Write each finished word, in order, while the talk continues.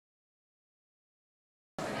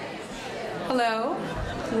Hello,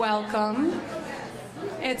 welcome.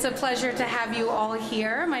 It's a pleasure to have you all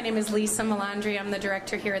here. My name is Lisa Melandri. I'm the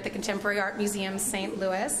director here at the Contemporary Art Museum, St.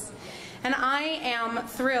 Louis. And I am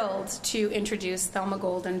thrilled to introduce Thelma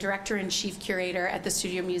Golden, Director and Chief Curator at the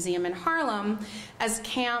Studio Museum in Harlem, as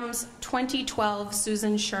CAM's 2012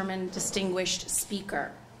 Susan Sherman Distinguished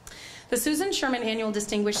Speaker. The Susan Sherman Annual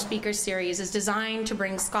Distinguished Speaker Series is designed to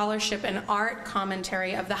bring scholarship and art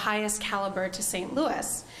commentary of the highest caliber to St.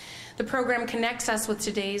 Louis. The program connects us with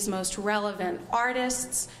today's most relevant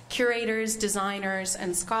artists, curators, designers,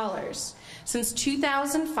 and scholars. Since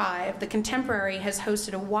 2005, the Contemporary has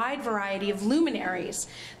hosted a wide variety of luminaries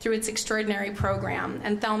through its extraordinary program,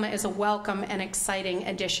 and Thelma is a welcome and exciting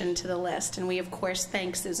addition to the list. And we, of course,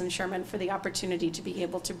 thank Susan Sherman for the opportunity to be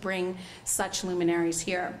able to bring such luminaries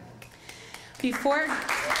here.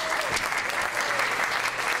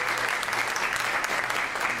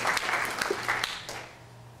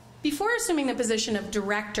 Before assuming the position of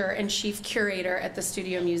Director and Chief Curator at the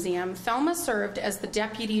Studio Museum, Thelma served as the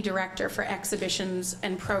Deputy Director for Exhibitions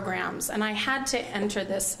and Programs, and I had to enter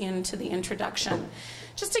this into the introduction,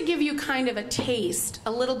 just to give you kind of a taste,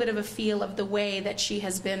 a little bit of a feel of the way that she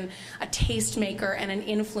has been a tastemaker and an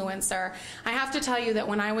influencer. I have to tell you that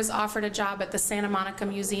when I was offered a job at the Santa Monica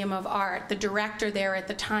Museum of Art, the director there at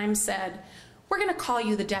the time said, "We're going to call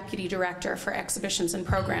you the Deputy Director for Exhibitions and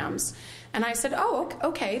Programs." And I said, "Oh,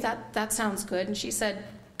 okay, that sounds good." And she said,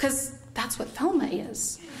 "Because that's what Thelma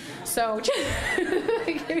is." So just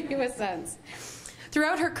to give you a sense.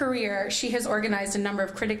 Throughout her career, she has organized a number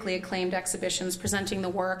of critically acclaimed exhibitions presenting the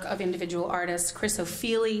work of individual artists: Chris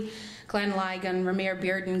O'Feely, Glenn Ligon, Ramir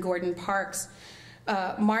Bearden, Gordon Parks,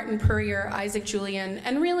 Martin Puryear, Isaac Julian,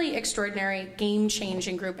 and really extraordinary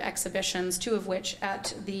game-changing group exhibitions, two of which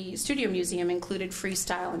at the Studio Museum included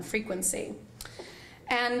Freestyle and Frequency.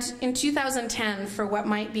 And in 2010, for what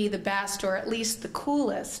might be the best, or at least the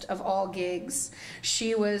coolest of all gigs,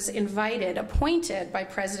 she was appointed by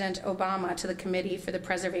President Obama to the Committee for the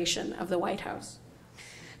Preservation of the White House.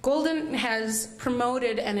 Golden has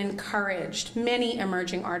promoted and encouraged many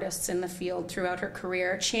emerging artists in the field throughout her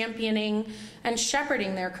career, championing and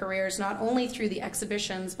shepherding their careers not only through the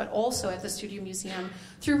exhibitions, but also at the Studio Museum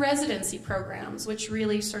through residency programs, which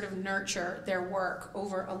really sort of nurture their work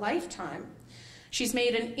over a lifetime. She's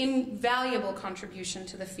made an invaluable contribution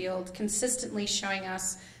to the field, consistently showing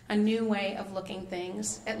us a new way of looking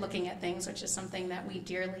at things, which is something that we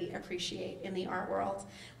dearly appreciate in the art world.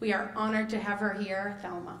 We are honored to have her here,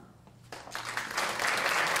 Thelma.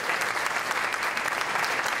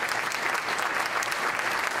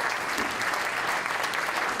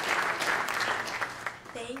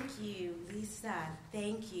 Thank you, Lisa.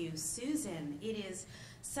 Thank you, Susan. It is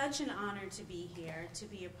such an honor to be here, to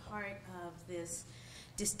be a part of this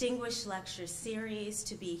distinguished lecture series,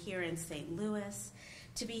 to be here in St. Louis,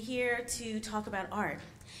 to be here to talk about art.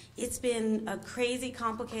 It's been a crazy,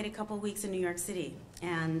 complicated couple of weeks in New York City,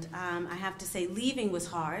 and I have to say leaving was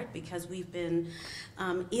hard because we've been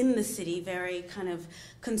in the city very kind of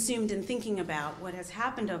consumed in thinking about what has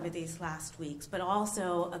happened over these last weeks, but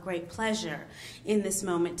also a great pleasure in this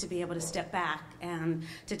moment to be able to step back and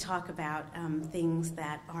to talk about things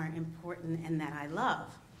that are important and that I love.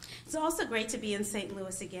 It's also great to be in St.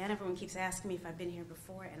 Louis again. Everyone keeps asking me if I've been here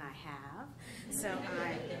before, and I have. So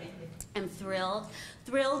I am thrilled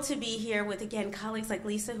to be here with, again, colleagues like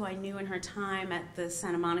Lisa, who I knew in her time at the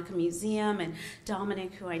Santa Monica Museum, and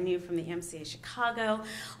Dominic, who I knew from the MCA Chicago.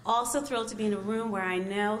 Also thrilled to be in a room where I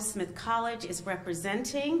know Smith College is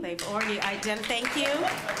representing. They've already identified. Thank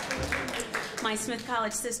you. My Smith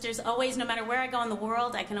College sisters, always, no matter where I go in the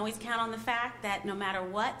world, I can always count on the fact that no matter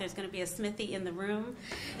what, there's going to be a Smithy in the room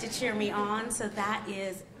to cheer me on. So that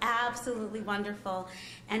is absolutely wonderful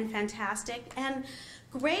and fantastic. And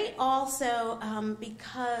great also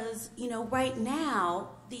because, you know, right now,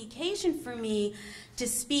 the occasion for me to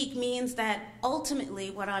speak means that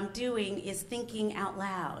ultimately what I'm doing is thinking out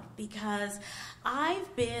loud, because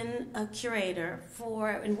I've been a curator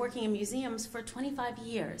and working in museums for 25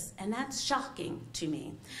 years, and that's shocking to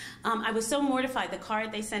me. I was so mortified. The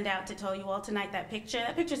card they send out to tell you all tonight, that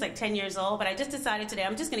picture's like 10 years old, but I just decided today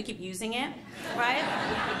I'm just going to keep using it, right?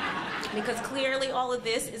 Because clearly all of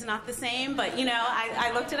this is not the same, but you know,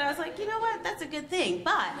 I looked at it, I was like, you know what, that's a good thing.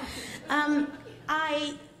 But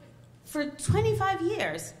for 25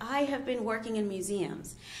 years, I have been working in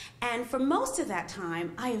museums. And for most of that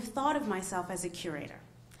time, I have thought of myself as a curator.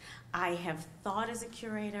 I have thought as a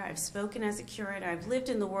curator, I've spoken as a curator, I've lived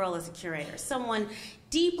in the world as a curator, someone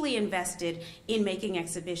deeply invested in making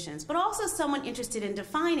exhibitions, but also someone interested in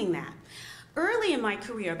defining that. Early in my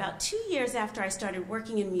career, about 2 years after I started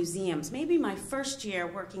working in museums, maybe my first year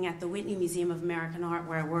working at the Whitney Museum of American Art,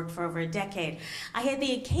 where I worked for over a decade, I had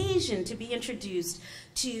the occasion to be introduced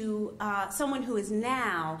to someone who is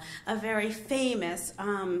now a very famous,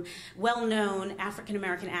 well-known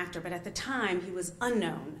African-American actor, but at the time he was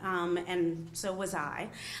unknown, and so was I.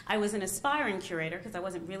 I was an aspiring curator, because I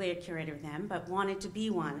wasn't really a curator then, but wanted to be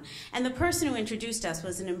one. And the person who introduced us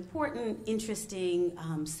was an important, interesting,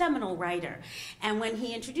 seminal writer. And when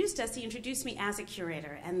he introduced us, he introduced me as a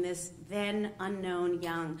curator, and this then unknown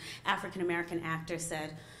young African-American actor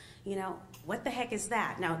said, you know, what the heck is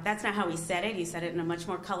that? Now, that's not how he said it. He said it in a much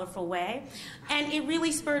more colorful way. And it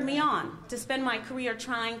really spurred me on to spend my career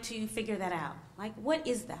trying to figure that out. Like, what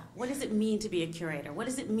is that? What does it mean to be a curator? What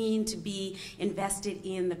does it mean to be invested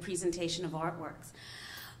in the presentation of artworks?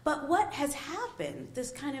 But what has happened,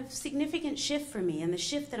 this kind of significant shift for me, and the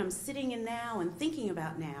shift that I'm sitting in now and thinking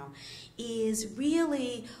about now, is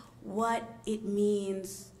really what it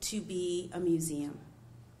means to be a museum,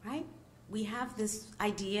 right? We have this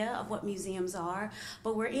idea of what museums are,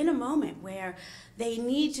 but we're in a moment where they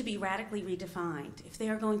need to be radically redefined. If they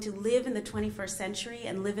are going to live in the 21st century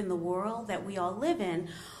and live in the world that we all live in,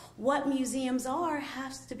 what museums are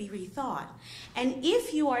has to be rethought. And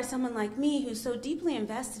if you are someone like me who's so deeply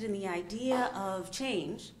invested in the idea of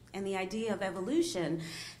change and the idea of evolution,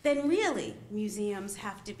 then really museums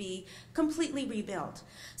have to be completely rebuilt.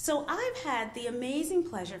 So I've had the amazing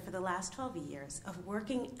pleasure for the last 12 years of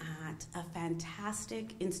working at a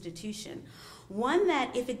fantastic institution, one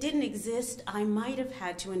that if it didn't exist, I might have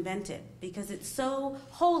had to invent it, because it so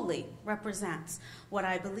wholly represents what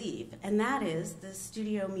I believe, and that is the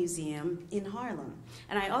Studio Museum in Harlem.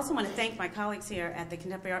 And I also want to thank my colleagues here at the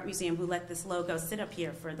Contemporary Art Museum who let this logo sit up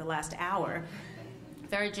here for the last hour.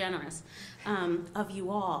 Very generous of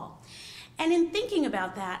you all. And in thinking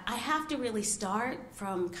about that, I have to really start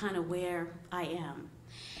from kind of where I am.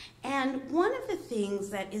 And one of the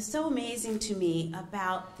things that is so amazing to me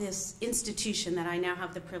about this institution that I now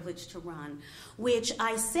have the privilege to run, which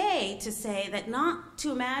I say that not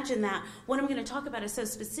to imagine that what I'm going to talk about is so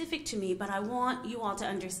specific to me, but I want you all to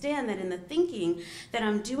understand that in the thinking that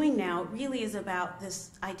I'm doing now, it really is about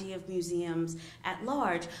this idea of museums at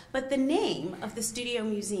large. But the name of the Studio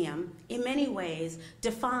Museum, in many ways,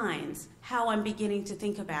 defines how I'm beginning to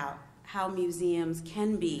think about how museums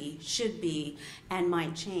can be, should be, and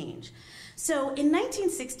might change. So in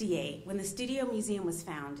 1968, when the Studio Museum was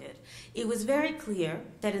founded, it was very clear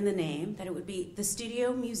that in the name that it would be the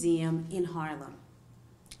Studio Museum in Harlem.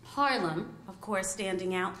 Harlem, of course,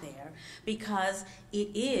 standing out there because it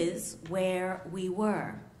is where we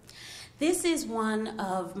were. This is one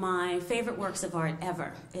of my favorite works of art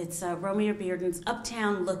ever. It's Romeo Bearden's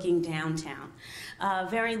Uptown Looking Downtown. A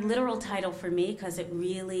very literal title for me because it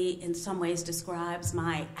really, in some ways, describes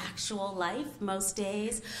my actual life most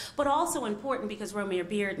days, but also important because Romeo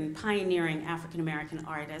Bearden, pioneering African-American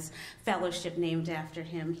artist, fellowship named after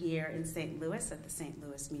him here in St. Louis at the St.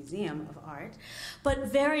 Louis Museum of Art,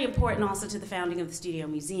 but very important also to the founding of the Studio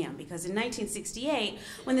Museum, because in 1968,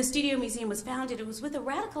 when the Studio Museum was founded, it was with a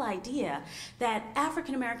radical idea that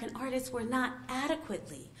African-American artists were not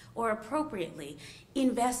adequately or appropriately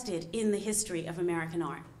invested in the history of American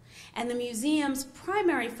art. And the museum's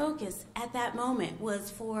primary focus at that moment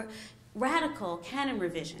was for radical canon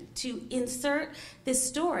revision, to insert this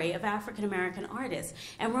story of African-American artists.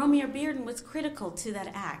 And Romeo Bearden was critical to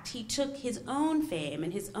that act. He took his own fame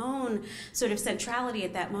and his own sort of centrality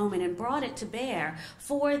at that moment and brought it to bear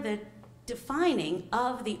for the defining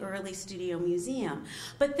of the early Studio Museum.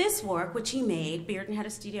 But this work, which he made, Bearden had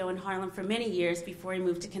a studio in Harlem for many years before he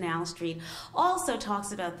moved to Canal Street, also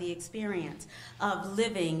talks about the experience of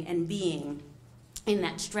living and being in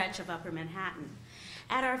that stretch of Upper Manhattan.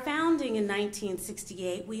 At our founding in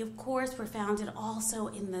 1968, we of course were founded also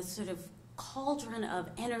in the sort of cauldron of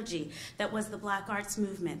energy that was the Black Arts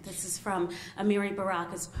Movement. This is from Amiri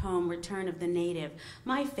Baraka's poem, Return of the Native.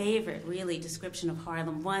 My favorite, really, description of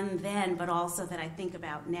Harlem, one then, but also that I think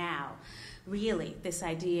about now. Really, this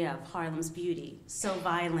idea of Harlem's beauty, so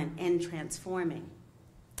violent and transforming.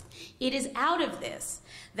 It is out of this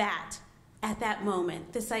that, at that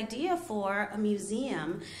moment, this idea for a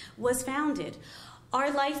museum was founded. Our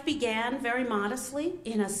life began very modestly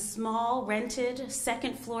in a small rented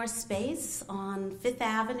second floor space on Fifth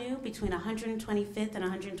Avenue between 125th and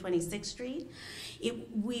 126th Street.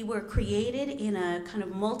 We were created in a kind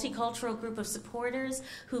of multicultural group of supporters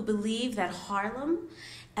who believed that Harlem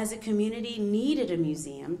as a community needed a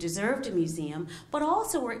museum, deserved a museum, but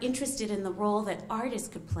also were interested in the role that artists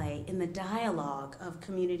could play in the dialogue of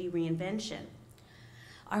community reinvention.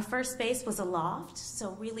 Our first space was a loft,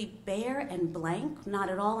 so really bare and blank, not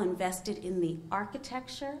at all invested in the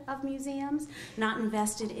architecture of museums, not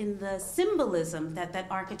invested in the symbolism that that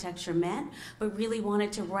architecture meant, but really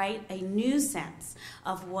wanted to write a new sense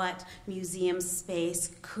of what museum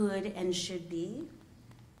space could and should be.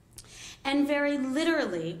 And very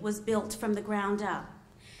literally was built from the ground up.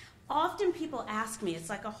 Often people ask me, it's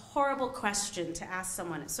like a horrible question to ask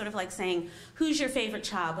someone. It's sort of like saying, who's your favorite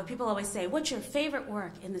child? But people always say, what's your favorite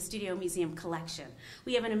work in the Studio Museum collection?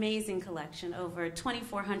 We have an amazing collection, over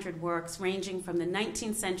 2,400 works ranging from the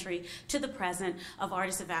 19th century to the present of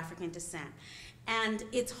artists of African descent. And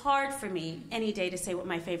it's hard for me any day to say what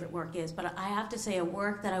my favorite work is, but I have to say a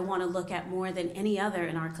work that I want to look at more than any other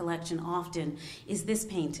in our collection often is this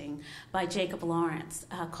painting by Jacob Lawrence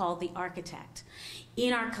called The Architect.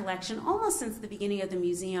 In our collection, almost since the beginning of the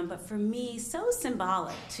museum, but for me, so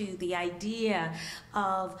symbolic to the idea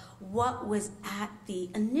of what was at the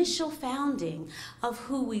initial founding of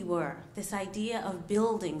who we were. This idea of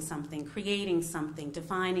building something, creating something,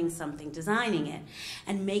 defining something, designing it,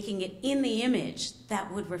 and making it in the image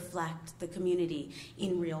that would reflect the community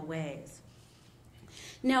in real ways.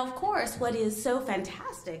 Now, of course, what is so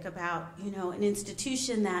fantastic about, an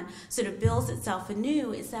institution that sort of builds itself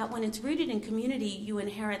anew is that when it's rooted in community, you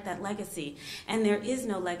inherit that legacy. And there is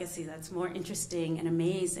no legacy that's more interesting and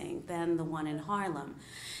amazing than the one in Harlem.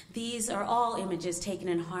 These are all images taken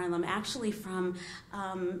in Harlem, actually from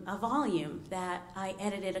a volume that I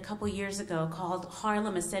edited a couple years ago called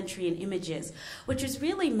Harlem, A Century in Images, which was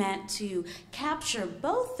really meant to capture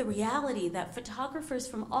both the reality that photographers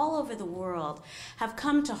from all over the world have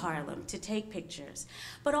come to Harlem to take pictures,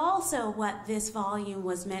 but also what this volume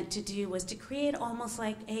was meant to do was to create almost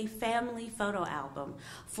like a family photo album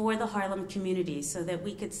for the Harlem community so that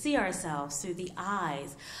we could see ourselves through the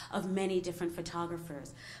eyes of many different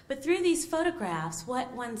photographers. But through these photographs,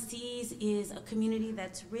 what one sees is a community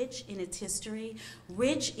that's rich in its history,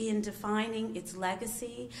 rich in defining its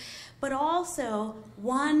legacy, but also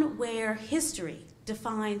one where history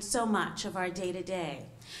defines so much of our day-to-day.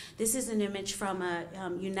 This is an image from a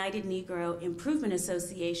United Negro Improvement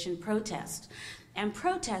Association protest. And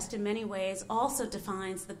protest, in many ways, also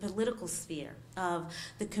defines the political sphere of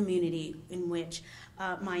the community in which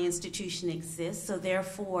my institution exists, so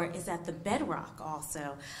therefore is at the bedrock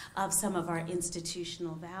also of some of our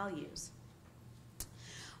institutional values.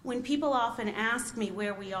 When people often ask me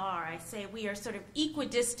where we are, I say we are sort of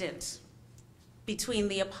equidistant between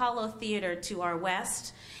the Apollo Theater to our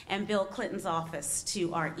west and Bill Clinton's office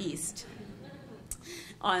to our east.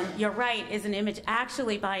 On your right is an image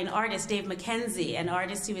actually by an artist, Dave McKenzie, an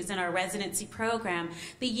artist who was in our residency program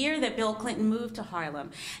the year that Bill Clinton moved to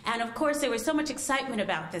Harlem. And of course, there was so much excitement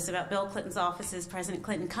about this, about Bill Clinton's offices, President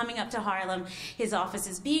Clinton coming up to Harlem, his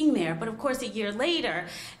offices being there. But of course, a year later,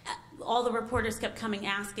 all the reporters kept coming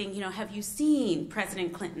asking, have you seen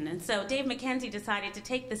President Clinton? And so Dave McKenzie decided to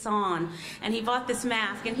take this on, and he bought this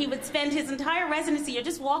mask, and he would spend his entire residency year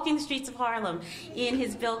just walking the streets of Harlem in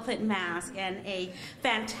his Bill Clinton mask, and a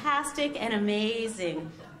fantastic and amazing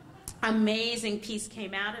piece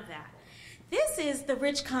came out of that. This is the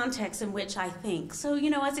rich context in which I think. So,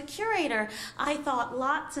 as a curator, I thought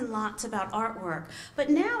lots and lots about artwork, but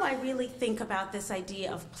now I really think about this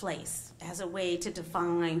idea of place as a way to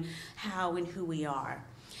define how and who we are.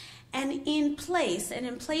 And in place, and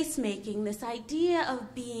in placemaking, this idea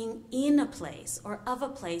of being in a place or of a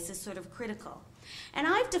place is sort of critical. And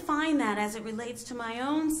I've defined that as it relates to my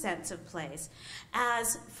own sense of place,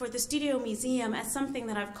 as for the Studio Museum, as something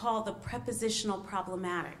that I've called the prepositional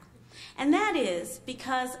problematic. And that is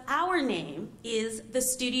because our name is the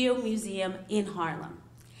Studio Museum in Harlem.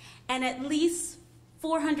 And at least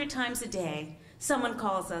 400 times a day, someone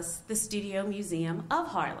calls us the Studio Museum of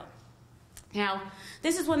Harlem. Now,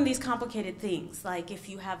 this is one of these complicated things, like if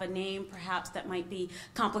you have a name perhaps that might be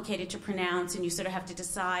complicated to pronounce and you sort of have to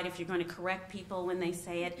decide if you're going to correct people when they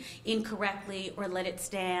say it incorrectly or let it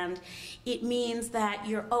stand. It means that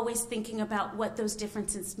you're always thinking about what those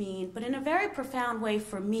differences mean. But in a very profound way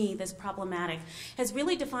for me, this problematic has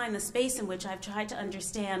really defined the space in which I've tried to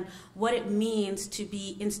understand what it means to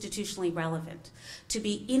be institutionally relevant, to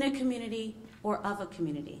be in a community or of a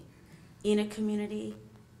community, in a community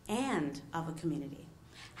and of a community.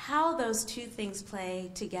 How those two things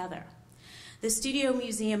play together. The Studio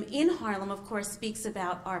Museum in Harlem, of course, speaks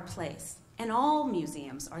about our place, and all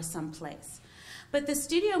museums are some place. But the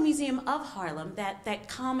Studio Museum of Harlem, that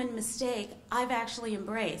common mistake, I've actually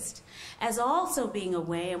embraced as also being a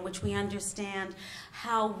way in which we understand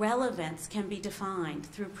how relevance can be defined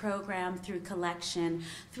through program, through collection,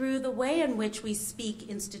 through the way in which we speak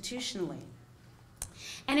institutionally.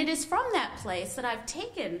 And it is from that place that I've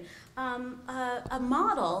taken a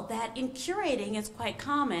model that in curating is quite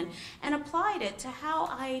common and applied it to how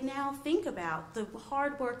I now think about the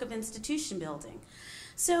hard work of institution building.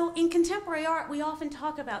 So in contemporary art, we often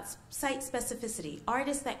talk about site specificity,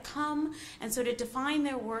 artists that come and sort of define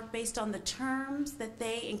their work based on the terms that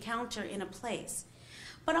they encounter in a place.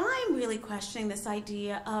 But I'm really questioning this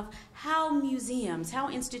idea of how museums, how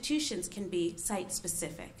institutions can be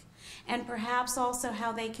site-specific, and perhaps also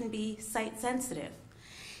how they can be site-sensitive,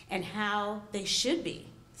 and how they should be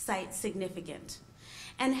site-significant,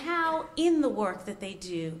 and how in the work that they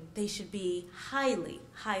do, they should be highly,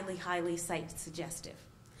 highly, highly site-suggestive.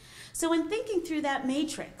 So in thinking through that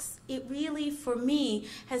matrix, it really, for me,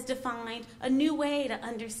 has defined a new way to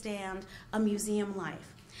understand a museum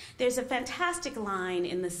life. There's a fantastic line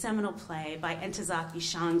in the seminal play by Ntozake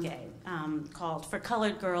Shange called For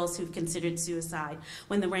Colored Girls Who've Considered Suicide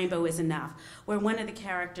When the Rainbow Is Enough, where one of the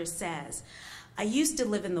characters says, I used to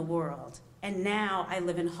live in the world, and now I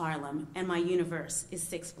live in Harlem, and my universe is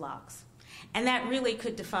 6 blocks. And that really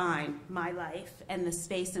could define my life and the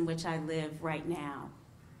space in which I live right now.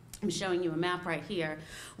 I'm showing you a map right here,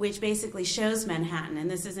 which basically shows Manhattan.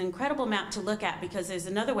 And this is an incredible map to look at because there's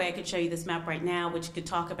another way I could show you this map right now, which could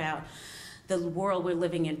talk about the world we're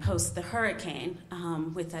living in post the hurricane,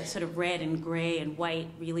 with that sort of red and gray and white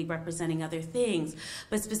really representing other things.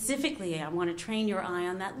 But specifically, I want to train your eye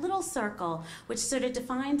on that little circle, which sort of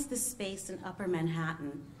defines the space in Upper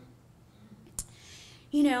Manhattan.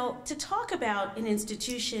 You know, to talk about an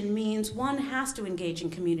institution means one has to engage in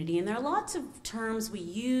community, and there are lots of terms we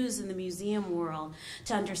use in the museum world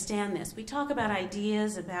to understand this. We talk about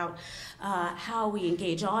ideas about how we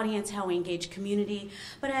engage audience, how we engage community,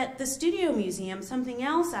 but at the Studio Museum, something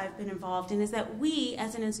else I've been involved in is that we,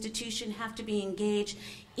 as an institution, have to be engaged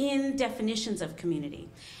in definitions of community.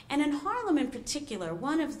 And in Harlem in particular,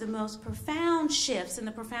 one of the most profound shifts and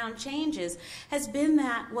the profound changes has been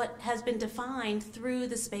that what has been defined through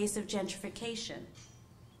the space of gentrification.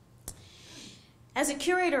 As a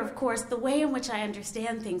curator, of course, the way in which I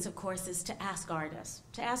understand things, of course, is to ask artists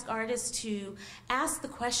to ask the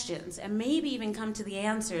questions and maybe even come to the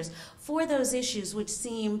answers for those issues which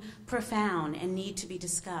seem profound and need to be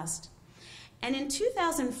discussed. And in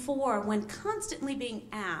 2004, when constantly being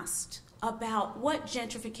asked about what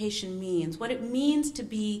gentrification means, what it means to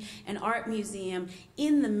be an art museum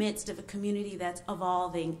in the midst of a community that's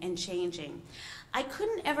evolving and changing, I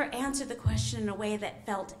couldn't ever answer the question in a way that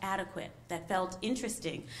felt adequate, that felt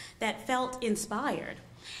interesting, that felt inspired.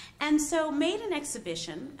 And so made an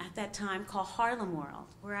exhibition at that time called Harlem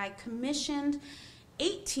World, where I commissioned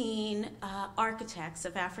 18 architects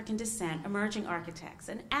of African descent, emerging architects,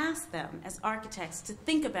 and asked them as architects to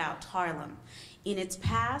think about Harlem in its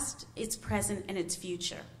past, its present, and its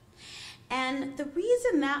future. And the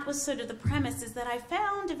reason that was sort of the premise is that I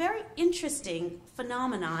found a very interesting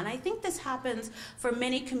phenomenon. I think this happens for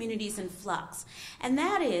many communities in flux. And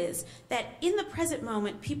that is that in the present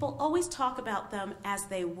moment, people always talk about them as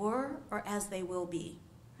they were or as they will be,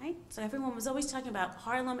 right? So everyone was always talking about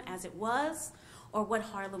Harlem as it was, or what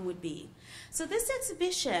Harlem would be. So this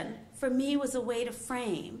exhibition, for me, was a way to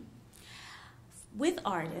frame, with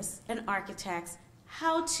artists and architects,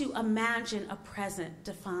 how to imagine a present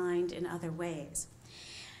defined in other ways.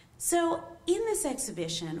 So in this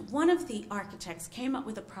exhibition, one of the architects came up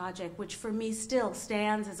with a project which for me still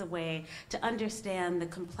stands as a way to understand the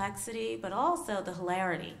complexity, but also the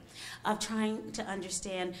hilarity of trying to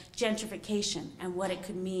understand gentrification and what it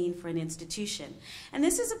could mean for an institution. And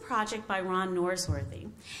this is a project by Ron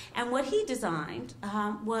Norsworthy. And what he designed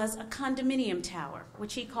was a condominium tower,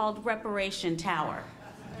 which he called Reparation Tower.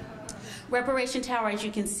 Reparation Tower, as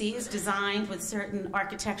you can see, is designed with certain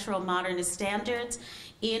architectural modernist standards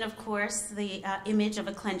in, of course, the image of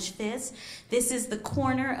a clenched fist. This is the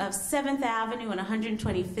corner of 7th Avenue and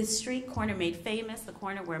 125th Street, corner made famous, the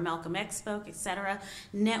corner where Malcolm X spoke, etc.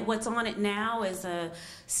 What's on it now is a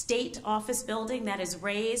state office building that is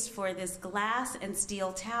raised for this glass and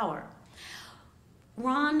steel tower.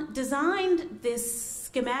 Ron designed this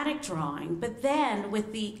schematic drawing, but then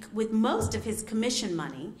with most of his commission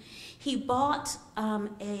money, he bought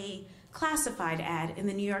a classified ad in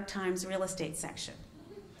the New York Times real estate section.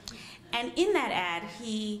 And in that ad,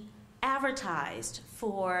 he advertised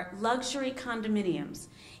for luxury condominiums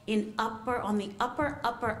on the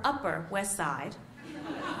upper West Side.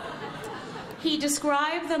 He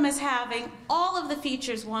described them as having all of the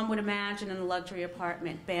features one would imagine in a luxury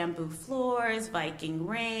apartment: bamboo floors, Viking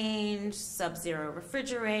range, sub-zero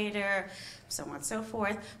refrigerator, so on and so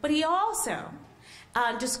forth. But he also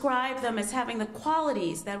described them as having the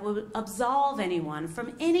qualities that would absolve anyone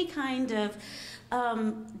from any kind of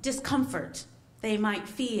discomfort they might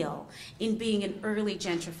feel in being an early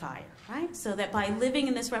gentrifier, right? So that by living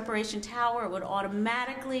in this reparation tower, it would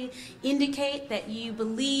automatically indicate that you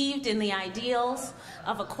believed in the ideals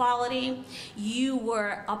of equality. You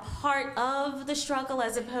were a part of the struggle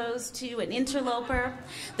as opposed to an interloper.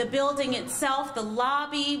 The building itself, the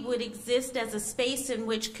lobby, would exist as a space in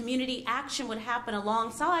which community action would happen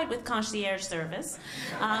alongside with concierge service,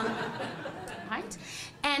 right?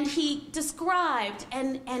 And he described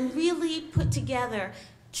and really put together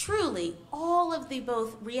truly all of the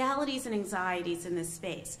both realities and anxieties in this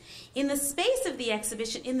space. In the space of the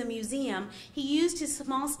exhibition, in the museum, he used his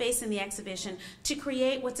small space in the exhibition to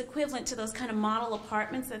create what's equivalent to those kind of model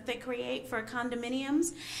apartments that they create for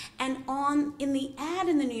condominiums. And in the ad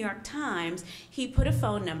in the New York Times, he put a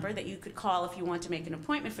phone number that you could call if you want to make an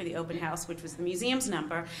appointment for the open house, which was the museum's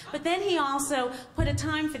number. But then he also put a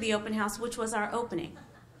time for the open house, which was our opening.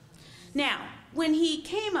 Now, when he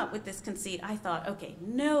came up with this conceit, I thought, okay,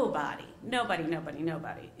 nobody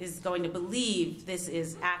is going to believe this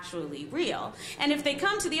is actually real. And if they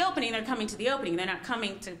come to the opening, they're coming to the opening. They're not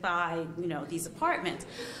coming to buy, these apartments.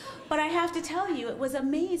 But I have to tell you, it was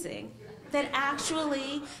amazing that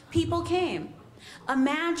actually people came,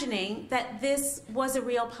 imagining that this was a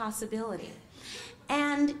real possibility.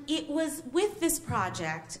 And it was with this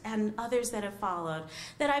project and others that have followed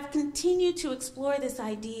that I've continued to explore this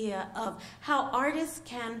idea of how artists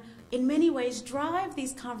can, in many ways, drive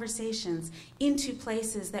these conversations into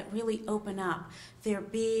places that really open up the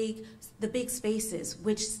big spaces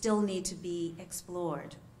which still need to be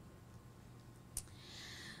explored.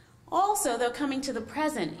 Also, though, coming to the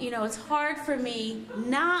present, it's hard for me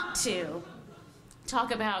not to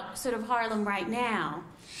talk about sort of Harlem right now.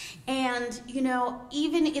 And,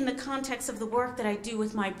 even in the context of the work that I do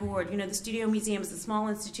with my board, the Studio Museum is a small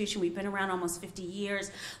institution. We've been around almost 50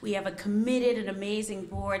 years. We have a committed and amazing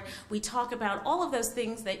board. We talk about all of those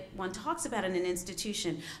things that one talks about in an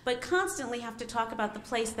institution, but constantly have to talk about the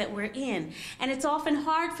place that we're in. And it's often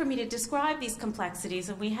hard for me to describe these complexities.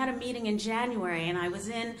 And we had a meeting in January, and I was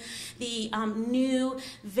in the new,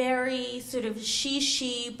 very sort of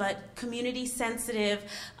she, but community-sensitive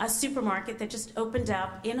supermarket that just opened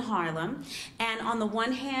up in Harlem. And on the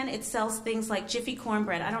one hand, it sells things like Jiffy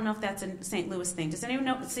cornbread. I don't know if that's a St. Louis thing. Does anyone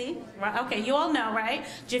know? See? Right? Okay, you all know, right?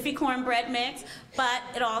 Jiffy cornbread mix, but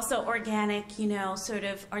it also organic, sort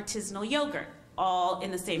of artisanal yogurt, all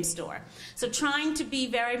in the same store. So trying to be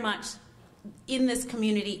very much in this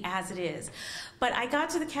community as it is. But I got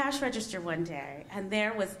to the cash register one day, and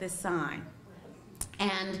there was this sign,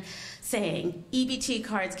 and saying, EBT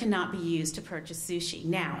cards cannot be used to purchase sushi.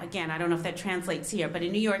 Now, again, I don't know if that translates here, but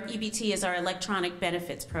in New York, EBT is our electronic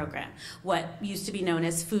benefits program, what used to be known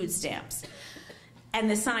as food stamps. And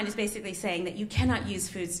the sign is basically saying that you cannot use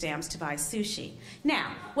food stamps to buy sushi.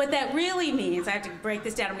 Now, what that really means, I have to break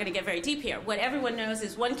this down, I'm going to get very deep here. What everyone knows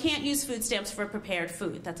is one can't use food stamps for prepared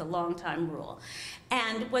food. That's a long-time rule.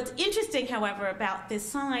 And what's interesting, however, about this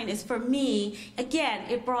sign is, for me, again,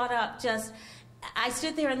 it brought up just, I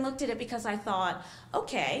stood there and looked at it because I thought,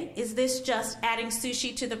 okay, is this just adding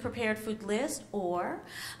sushi to the prepared food list? Or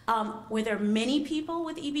were there many people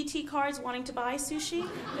with EBT cards wanting to buy sushi?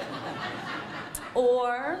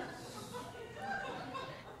 Or,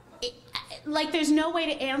 there's no way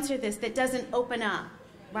to answer this that doesn't open up,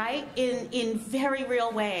 right? In very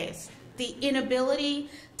real ways. The inability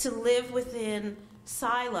to live within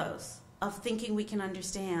silos of thinking we can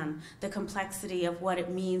understand the complexity of what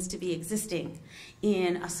it means to be existing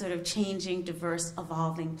in a sort of changing, diverse,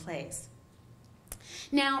 evolving place.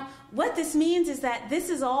 Now, what this means is that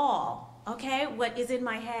this is all, okay, what is in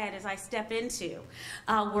my head as I step into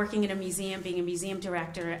working in a museum, being a museum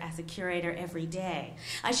director, as a curator every day.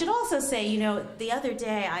 I should also say, the other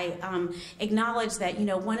day I acknowledged that,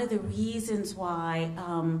 one of the reasons why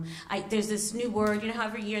there's this new word, how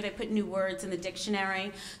every year they put new words in the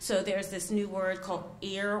dictionary. So there's this new word called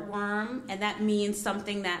earworm, and that means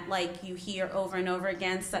something that you hear over and over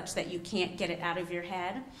again such that you can't get it out of your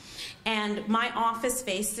head. And my office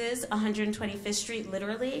faces 125th Street,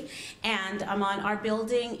 literally, and our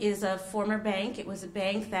building is a former bank. It was a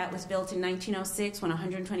bank that was built in 1906 when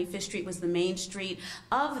 125th Street was the main street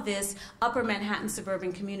of this upper Manhattan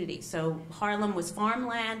suburban community. So Harlem was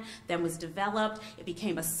farmland, then was developed. It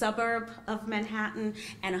became a suburb of Manhattan,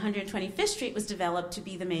 and 125th Street was developed to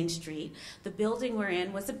be the main street. The building we're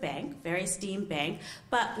in was a bank, very esteemed bank,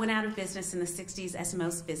 but went out of business in the 60s, as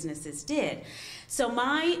most businesses did. So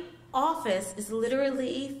my office is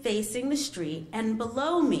literally facing the street, and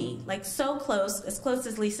below me, like so close, as close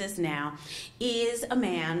as Lisa is now, is a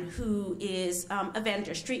man who is a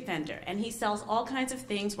vendor, street vendor, and he sells all kinds of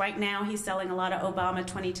things. Right now he's selling a lot of Obama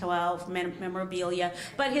 2012 memorabilia,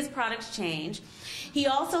 but his products change. He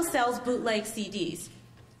also sells bootleg CDs.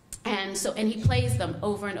 And he plays them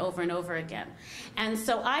over and over and over again. And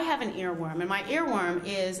so I have an earworm, and my earworm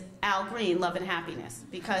is Al Green, Love and Happiness,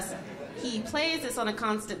 because he plays this on a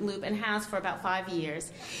constant loop and has for about 5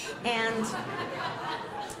 years. And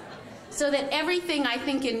so that everything I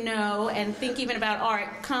think and know and think even about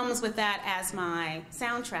art comes with that as my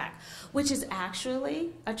soundtrack, which is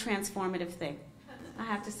actually a transformative thing, I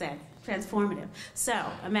have to say, transformative. So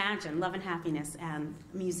imagine Love and Happiness and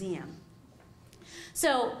museum.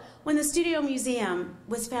 So when the Studio Museum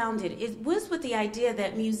was founded, it was with the idea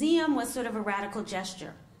that museum was sort of a radical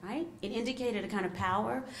gesture, right? It indicated a kind of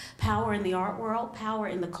power, power in the art world, power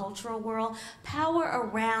in the cultural world, power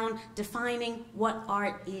around defining what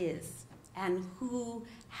art is and who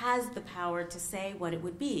has the power to say what it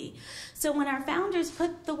would be. So when our founders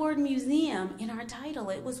put the word museum in our title,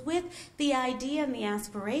 it was with the idea and the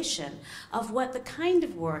aspiration of what the kind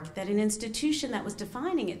of work that an institution that was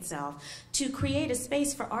defining itself to create a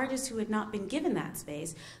space for artists who had not been given that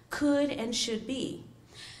space could and should be.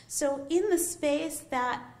 So in the space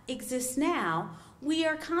that exists now, we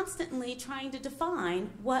are constantly trying to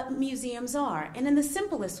define what museums are. And in the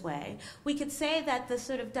simplest way, we could say that the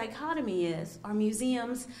sort of dichotomy is, are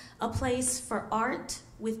museums a place for art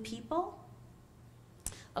with people?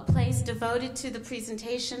 A place devoted to the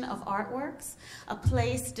presentation of artworks? A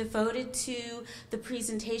place devoted to the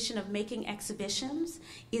presentation of making exhibitions?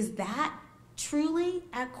 Is that truly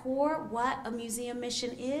at core what a museum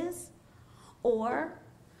mission is? Or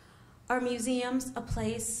are museums a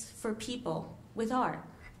place for people with art?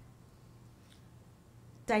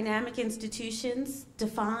 Dynamic institutions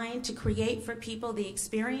designed to create for people the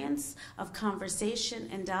experience of conversation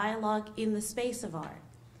and dialogue in the space of art.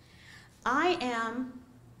 I am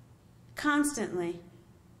constantly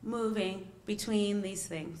moving between these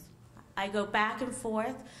things. I go back and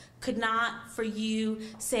forth, could not for you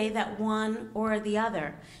say that one or the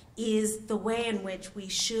other is the way in which we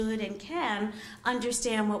should and can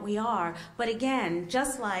understand what we are. But again,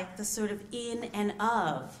 just like the sort of in and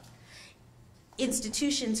of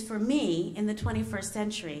institutions for me in the 21st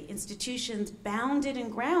century, institutions bounded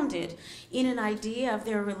and grounded in an idea of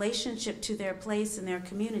their relationship to their place in their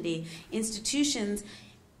community, institutions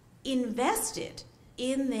invested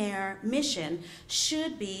in their mission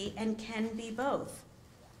should be and can be both.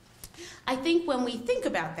 I think when we think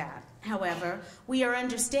about that, however, we are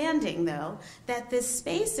understanding, though, that this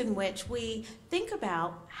space in which we think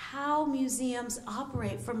about how museums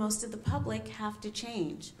operate for most of the public have to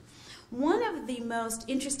change. One of the most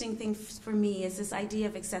interesting things for me is this idea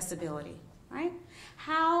of accessibility, right?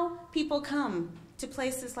 How people come to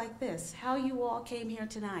places like this, how you all came here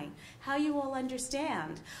tonight, how you all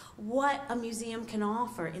understand what a museum can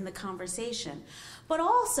offer in the conversation. But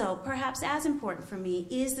also, perhaps as important for me,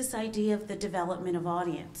 is this idea of the development of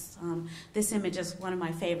audience. This image is one of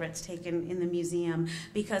my favorites taken in the museum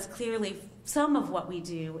because clearly some of what we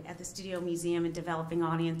do at the Studio Museum in developing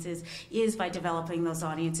audiences is by developing those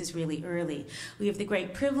audiences really early. We have the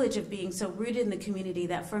great privilege of being so rooted in the community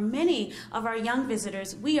that for many of our young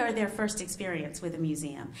visitors, we are their first experience with a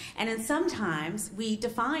museum. And then sometimes we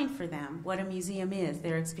define for them what a museum is,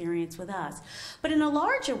 their experience with us. But in a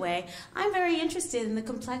larger way, I'm very interested in the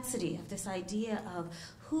complexity of this idea of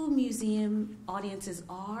who museum audiences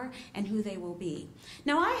are and who they will be.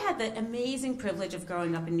 Now, I had the amazing privilege of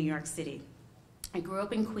growing up in New York City. I grew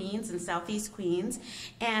up in Queens, in Southeast Queens,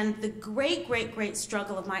 and the great, great, great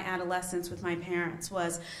struggle of my adolescence with my parents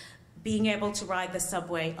was being able to ride the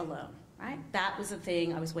subway alone. Right? That was the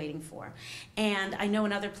thing I was waiting for. And I know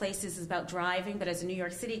in other places it's about driving, but as a New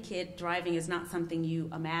York City kid, driving is not something you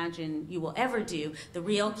imagine you will ever do. The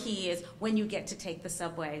real key is when you get to take the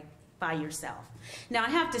subway by yourself. Now I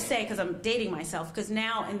have to say, because I'm dating myself, because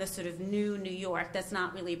now in the sort of new New York, that's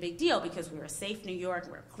not really a big deal because we're a safe New York,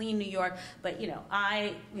 we're a clean New York, but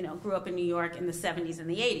I grew up in New York in the 70s and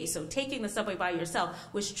the 80s, so taking the subway by yourself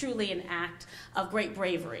was truly an act of great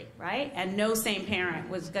bravery, right? And no sane parent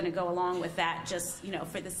was going to go along with that just,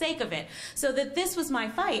 for the sake of it. So that this was my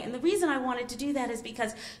fight, and the reason I wanted to do that is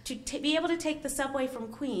because to be able to take the subway from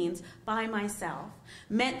Queens by myself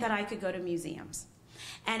meant that I could go to museums.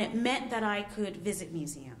 And it meant that I could visit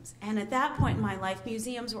museums. And at that point in my life,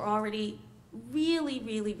 museums were already really,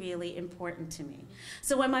 really, really important to me.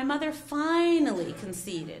 So when my mother finally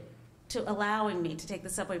conceded to allowing me to take the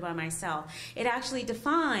subway by myself. It actually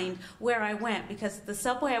defined where I went, because the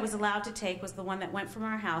subway I was allowed to take was the one that went from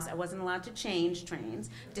our house. I wasn't allowed to change trains,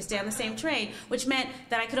 to stay on the same train, which meant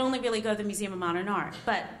that I could only really go to the Museum of Modern Art.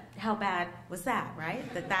 But how bad was that, right?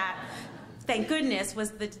 That thank goodness,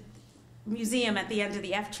 was the museum at the end of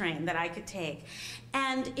the F train that I could take.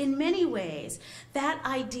 And in many ways, that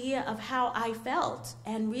idea of how I felt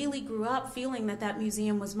and really grew up feeling that that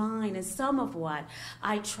museum was mine is some of what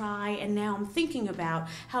I try, and now I'm thinking about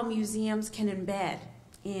how museums can embed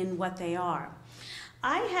in what they are.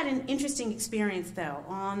 I had an interesting experience, though,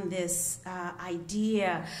 on this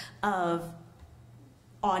idea of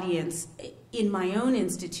audience in my own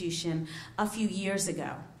institution a few years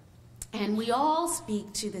ago. And we all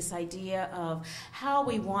speak to this idea of how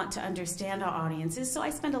we want to understand our audiences, so I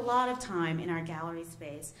spend a lot of time in our gallery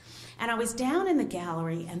space. And I was down in the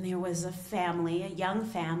gallery, and there was a family, a young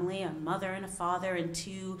family, a mother and a father and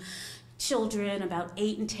two children, about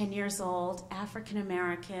 8 and 10 years old, African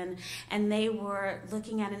American, and they were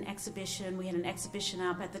looking at an exhibition. We had an exhibition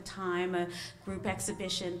up at the time, a group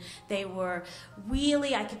exhibition. They were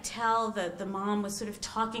really, I could tell that the mom was sort of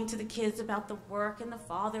talking to the kids about the work, and the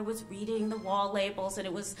father was reading the wall labels, and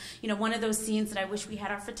it was, you know, one of those scenes that I wish we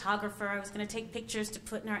had our photographer. I was going to take pictures to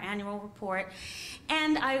put in our annual report.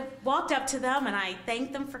 And I walked up to them, and I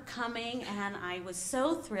thanked them for coming, and I was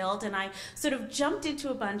so thrilled, and I sort of jumped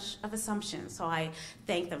into a bunch of assumptions. So I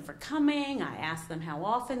thanked them for coming, I asked them how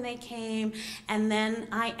often they came, and then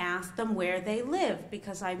I asked them where they lived,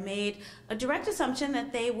 because I made a direct assumption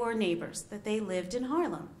that they were neighbors, that they lived in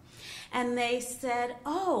Harlem. And they said,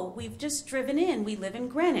 oh, we've just driven in, we live in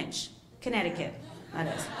Greenwich, Connecticut,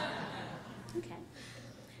 that is. Okay.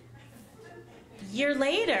 A year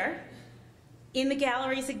later, in the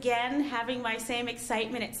galleries again, having my same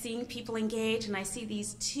excitement at seeing people engage, and I see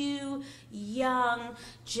these two young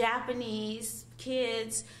Japanese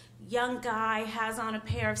kids. Young guy has on a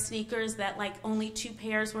pair of sneakers that like only 2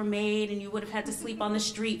 pairs were made, and you would have had to sleep on the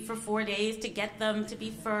street for 4 days to get them to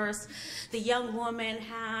be first. The young woman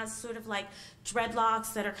has sort of like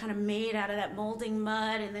dreadlocks that are kind of made out of that molding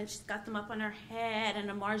mud, and then she's got them up on her head,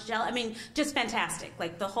 and a margelle. I mean, just fantastic.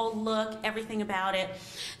 Like the whole look, everything about it.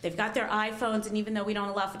 They've got their iPhones, and even though we don't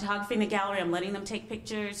allow photography in the gallery, I'm letting them take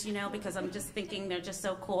pictures, you know, because I'm just thinking they're just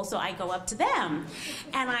so cool. So I go up to them,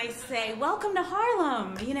 and I say, welcome to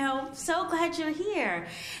Harlem, you know, so glad you're here.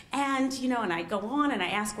 And, you know, and I go on, and I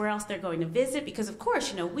ask where else they're going to visit, because of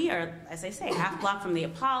course, you know, we are, as I say, half block from the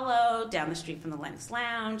Apollo, down the street from the Lennox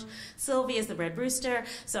Lounge. Sylvia's the Red Rooster,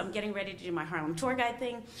 so I'm getting ready to do my Harlem tour guide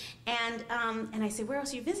thing. And I say, where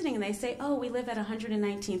else are you visiting? And they say, oh, we live at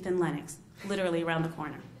 119th and Lennox, literally around the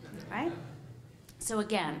corner, right? So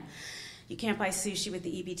again, you can't buy sushi with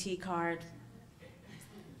the EBT card,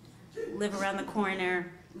 live around the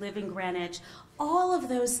corner, live in Greenwich. All of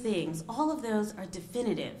those things, all of those are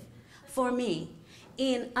definitive for me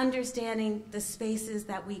in understanding the spaces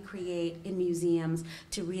that we create in museums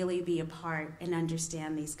to really be a part and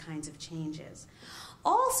understand these kinds of changes.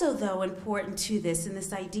 Also, though, important to this, in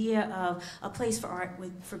this idea of a place for art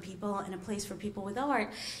for people and a place for people with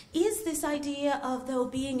art, is this idea of, though,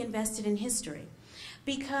 being invested in history.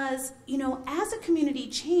 Because, you know, as a community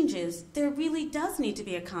changes, there really does need to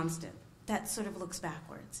be a constant that sort of looks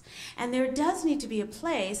backwards. And there does need to be a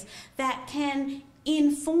place that can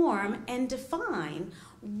inform and define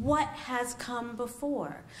what has come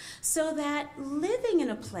before, so that living in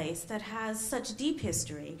a place that has such deep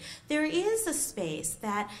history, there is a space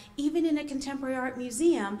that even in a contemporary art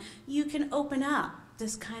museum, you can open up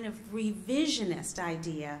this kind of revisionist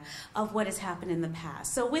idea of what has happened in the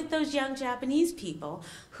past. So with those young Japanese people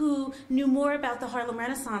who knew more about the Harlem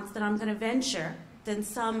Renaissance than I'm going to venture than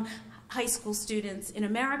some high school students in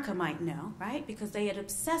America might know, right? Because they had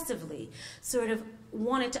obsessively sort of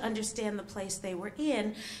wanted to understand the place they were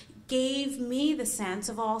in, gave me the sense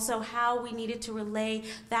of also how we needed to relay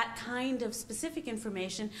that kind of specific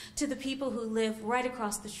information to the people who live right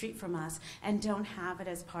across the street from us and don't have it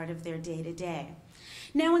as part of their day-to-day.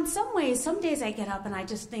 Now, in some ways, some days I get up and I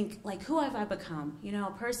just think, like, who have I become? You know,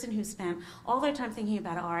 a person who spent all their time thinking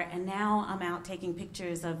about art, and now I'm out taking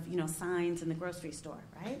pictures of, you know, signs in the grocery store,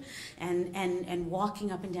 right? And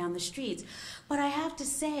walking up and down the streets. But I have to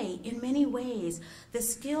say, in many ways, the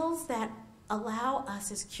skills that allow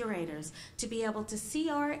us as curators to be able to see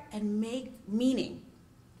art and make meaning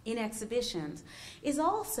in exhibitions is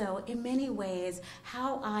also, in many ways,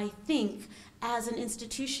 how I think as an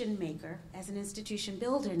institution maker, as an institution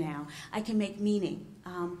builder now, I can make meaning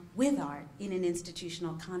with art in an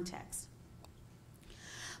institutional context.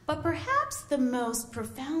 But perhaps the most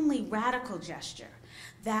profoundly radical gesture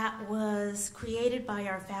that was created by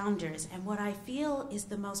our founders, and what I feel is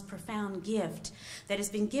the most profound gift that has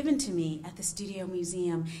been given to me at the Studio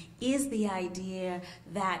Museum is the idea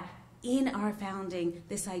that in our founding,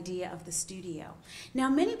 this idea of the studio. Now,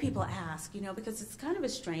 many people ask, because it's kind of a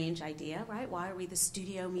strange idea, right? Why are we the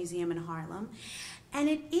Studio Museum in Harlem? And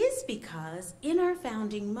it is because in our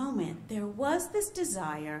founding moment, there was this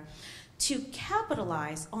desire to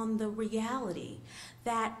capitalize on the reality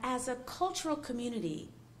that as a cultural community,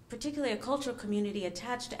 particularly a cultural community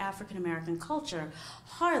attached to African American culture,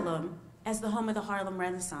 Harlem, as the home of the Harlem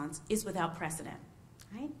Renaissance, is without precedent,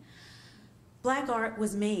 right? Black art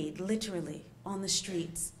was made literally on the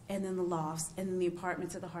streets and in the lofts and in the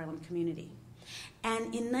apartments of the Harlem community.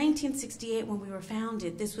 And in 1968, when we were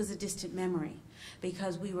founded, this was a distant memory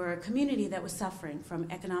because we were a community that was suffering from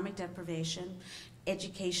economic deprivation,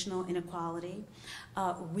 educational inequality,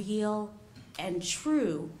 real and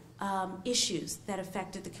true issues that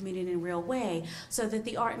affected the community in a real way, so that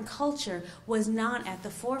the art and culture was not at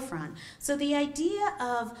the forefront. So the idea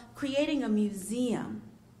of creating a museum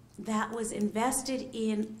that was invested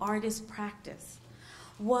in artist practice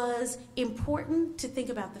was important to think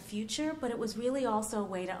about the future, but it was really also a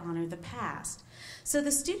way to honor the past. So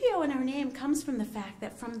the studio in our name comes from the fact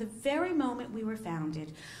that from the very moment we were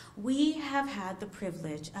founded, we have had the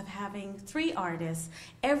privilege of having 3 artists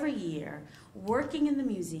every year working in the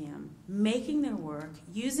museum, making their work,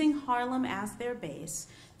 using Harlem as their base,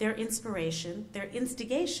 their inspiration, their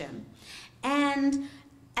instigation, and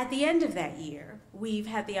at the end of that year, we've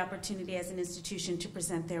had the opportunity as an institution to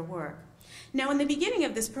present their work. Now, in the beginning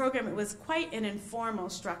of this program, it was quite an informal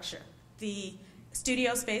structure. The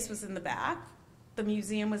studio space was in the back. The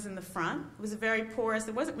museum was in the front. It was a very porous,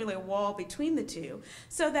 there wasn't really a wall between the two,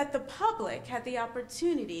 so that the public had the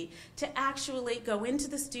opportunity to actually go into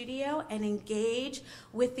the studio and engage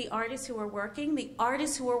with the artists who were working. The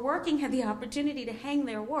artists who were working had the opportunity to hang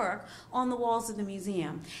their work on the walls of the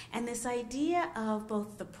museum. And this idea of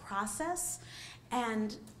both the process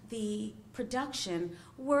and the production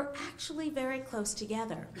were actually very close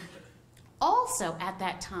together. Also, at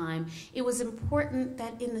that time, it was important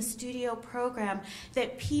that in the studio program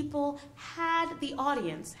that people had, the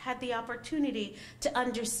audience had the opportunity to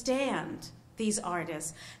understand these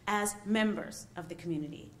artists as members of the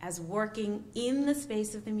community, as working in the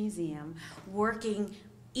space of the museum, working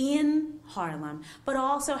in Harlem, but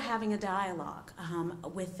also having a dialogue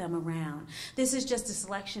with them around. This is just a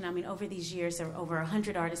selection. I mean, over these years, there were over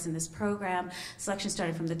 100 artists in this program. Selection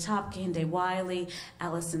started from the top: Kehinde Wiley,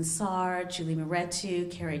 Allison Sarr, Julie Moretu,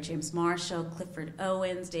 Carrie James Marshall, Clifford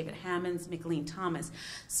Owens, David Hammonds, Micheline Thomas.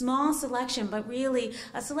 Small selection, but really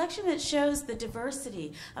a selection that shows the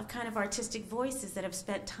diversity of kind of artistic voices that have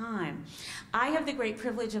spent time. I have the great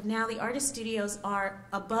privilege of now the artist studios are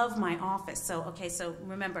above my office. So, okay, so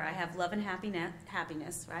remember, I have Love and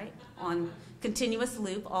Happiness, right, on continuous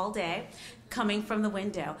loop all day, coming from the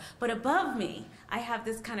window. But above me, I have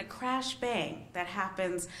this kind of crash bang that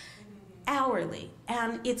happens hourly.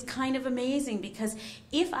 And it's kind of amazing because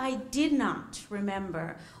if I did not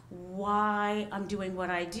remember why I'm doing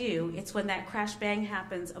what I do, it's when that crash bang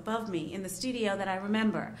happens above me in the studio that I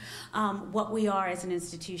remember what we are as an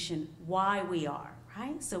institution, why we are.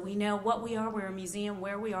 Right? So we know what we are, we're a museum,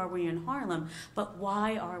 where we are, we're in Harlem, but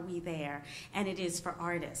why are we there? And it is for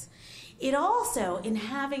artists. It also, in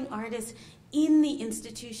having artists in the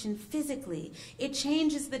institution physically, it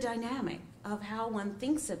changes the dynamic of how one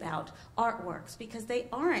thinks about artworks because they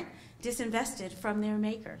aren't disinvested from their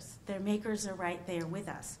makers. Their makers are right there with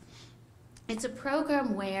us. It's a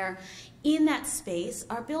program where in that space,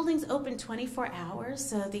 our building's open 24 hours,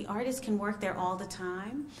 so the artists can work there all the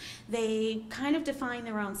time. They kind of define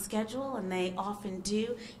their own schedule, and they often do.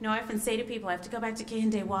 You know, I often say to people, I have to go back to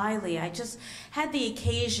Kehinde Wiley. I just had the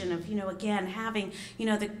occasion of, again, having,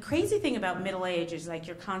 the crazy thing about middle age is like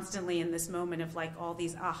you're constantly in this moment of like all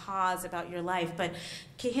these ahas about your life. But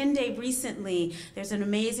Kehinde recently, there's an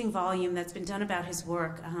amazing volume that's been done about his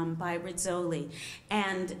work by Rizzoli.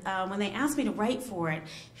 And when they asked me to write for it,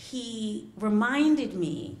 he reminded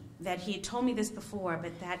me that he had told me this before,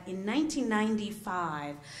 but that in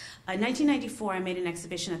 1994, I made an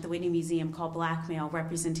exhibition at the Whitney Museum called Blackmail: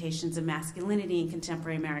 Representations of Masculinity in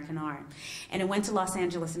Contemporary American Art. And it went to Los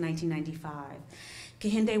Angeles in 1995.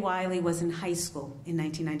 Kehinde Wiley was in high school in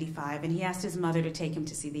 1995, and he asked his mother to take him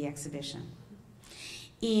to see the exhibition.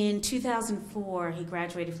 In 2004, he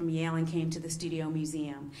graduated from Yale and came to the Studio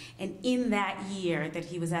Museum. And in that year that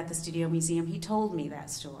he was at the Studio Museum, he told me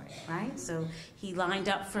that story, right? So he lined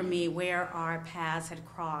up for me where our paths had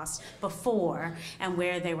crossed before and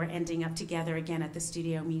where they were ending up together again at the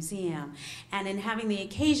Studio Museum. And in having the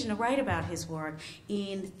occasion to write about his work,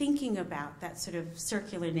 in thinking about that sort of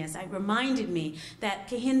circularness, it reminded me that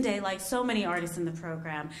Kehinde, like so many artists in the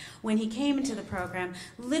program, when he came into the program,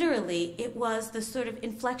 literally it was the sort of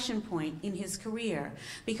inflection point in his career,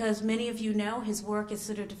 because many of you know his work is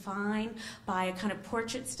sort of defined by a kind of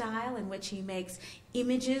portrait style in which he makes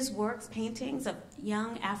images, works, paintings of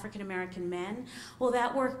young African-American men. Well,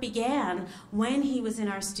 that work began when he was in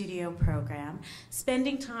our studio program,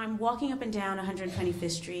 spending time walking up and down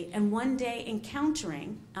 125th Street, and one day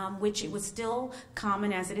encountering, which it was still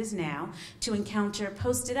common as it is now, to encounter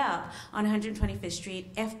posted up on 125th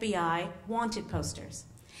Street FBI wanted posters.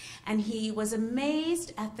 And he was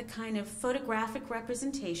amazed at the kind of photographic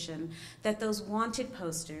representation that those wanted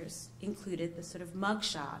posters included, the sort of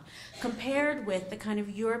mugshot, compared with the kind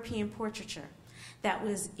of European portraiture that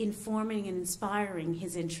was informing and inspiring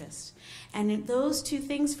his interest. And those two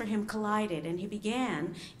things for him collided, and he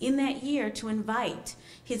began in that year to invite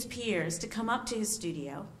his peers to come up to his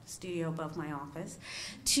studio above my office,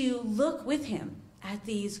 to look with him at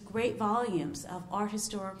these great volumes of art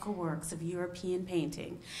historical works of European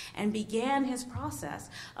painting, and began his process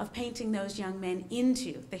of painting those young men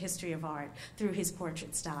into the history of art through his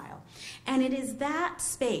portrait style. And it is that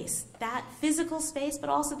space, that physical space,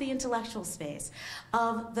 but also the intellectual space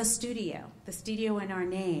of the studio in our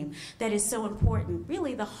name, that is so important,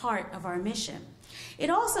 really the heart of our mission. It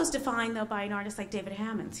also is defined, though, by an artist like David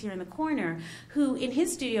Hammonds here in the corner, who in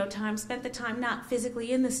his studio time spent the time not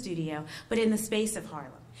physically in the studio, but in the space of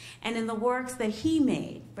Harlem. And in the works that he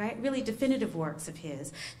made, right, really definitive works of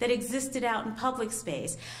his, that existed out in public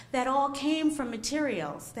space, that all came from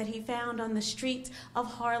materials that he found on the streets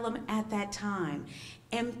of Harlem at that time.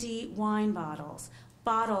 Empty wine bottles,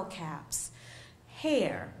 bottle caps,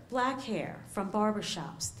 hair, black hair from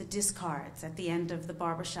barbershops, the discards at the end of the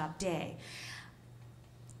barbershop day.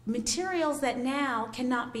 Materials that now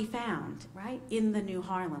cannot be found, right, in the new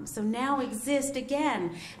Harlem. So now exist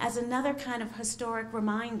again as another kind of historic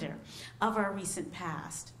reminder of our recent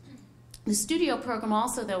past. The studio program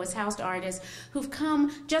also, though, has housed artists who've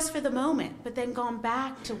come just for the moment, but then gone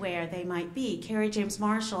back to where they might be. Kerry James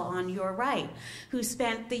Marshall on your right, who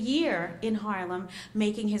spent the year in Harlem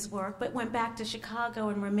making his work, but went back to Chicago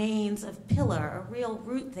and remains a pillar, a real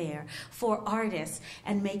root there for artists,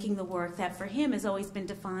 and making the work that for him has always been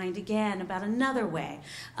defined, again, about another way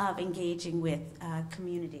of engaging with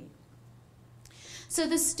community. So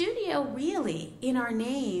the studio really, in our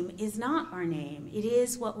name, is not our name. It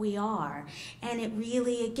is what we are. And it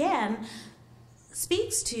really, again,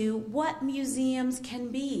 speaks to what museums can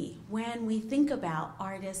be when we think about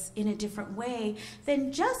artists in a different way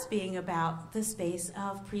than just being about the space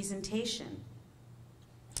of presentation.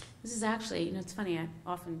 This is actually, you know, it's funny, I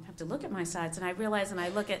often have to look at my sides, and I realize, and I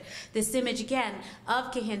look at this image again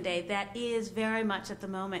of Kehinde, that is very much at the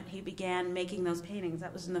moment he began making those paintings.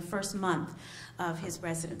 That was in the first month of his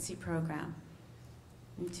residency program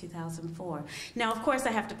in 2004. Now, of course,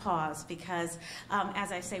 I have to pause because,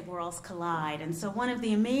 as I say, worlds collide. And so one of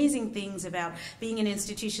the amazing things about being an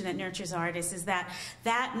institution that nurtures artists is that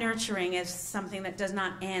that nurturing is something that does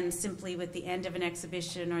not end simply with the end of an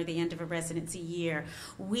exhibition or the end of a residency year.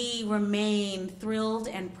 We remain thrilled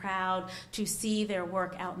and proud to see their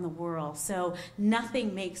work out in the world. So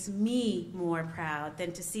nothing makes me more proud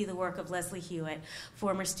than to see the work of Leslie Hewitt,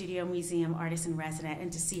 former Studio Museum artist in resident,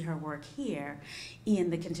 and to see her work here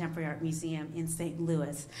in the Contemporary Art Museum in St.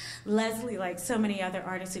 Louis. Leslie, like so many other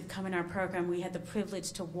artists who've come in our program, we had the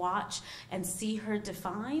privilege to watch and see her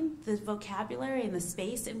define the vocabulary and the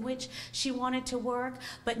space in which she wanted to work,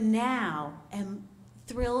 but now am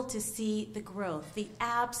thrilled to see the growth, the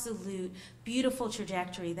absolute beautiful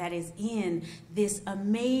trajectory that is in this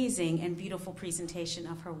amazing and beautiful presentation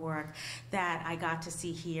of her work that I got to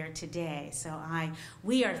see here today. So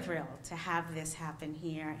we are thrilled to have this happen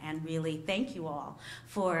here, and really thank you all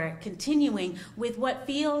for continuing with what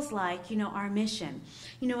feels like, you know, our mission.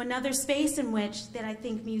 You know, another space in which that I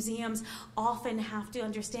think museums often have to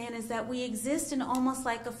understand is that we exist in almost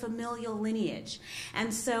like a familial lineage.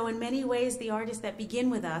 And so in many ways, the artists that begin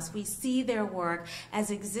with us, we see their work as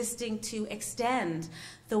existing to extend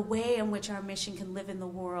the way in which our mission can live in the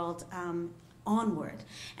world onward.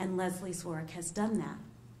 And Leslie's work has done that.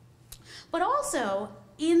 But also,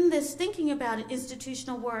 in this thinking about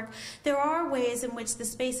institutional work, there are ways in which the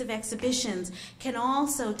space of exhibitions can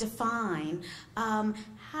also define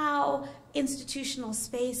how institutional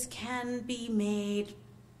space can be made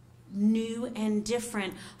new and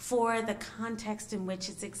different for the context in which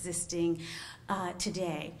it's existing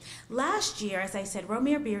today. Last year, as I said,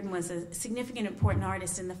 Romare Bearden was a significant, important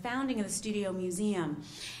artist in the founding of the Studio Museum.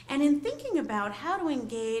 And in thinking about how to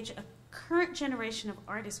engage a current generation of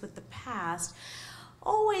artists with the past,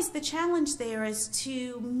 always the challenge there is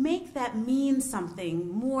to make that mean something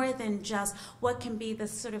more than just what can be the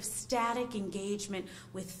sort of static engagement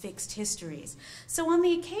with fixed histories. So on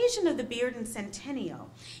the occasion of the Bearden Centennial,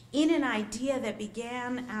 in an idea that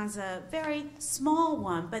began as a very small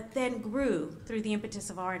one, but then grew through the impetus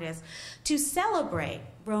of artists, to celebrate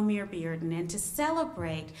Romare Bearden and to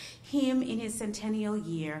celebrate him in his centennial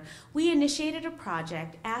year, we initiated a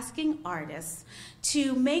project asking artists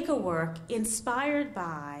to make a work inspired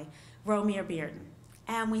by Romare Bearden.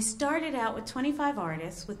 And we started out with 25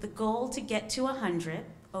 artists with the goal to get to 100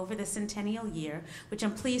 over the centennial year, which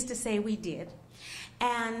I'm pleased to say we did.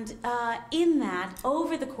 And in that,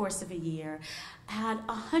 over the course of a year, had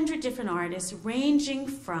 100 different artists ranging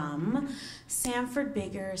from Sanford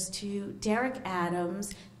Biggers to Derek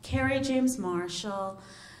Adams, Kerry James Marshall,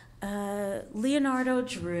 Leonardo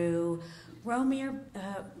Drew, Romare,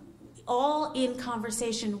 all in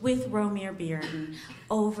conversation with Romare Bearden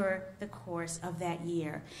over the course of that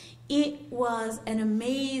year. It was an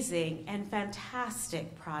amazing and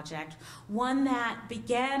fantastic project, one that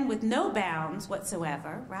began with no bounds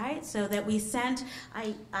whatsoever, right? So that we sent,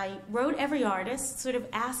 I wrote every artist sort of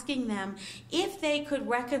asking them if they could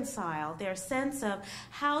reconcile their sense of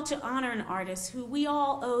how to honor an artist who we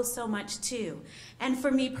all owe so much to. And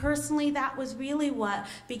for me personally, that was really what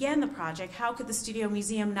began the project. How could the Studio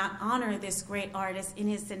Museum not honor this great artist in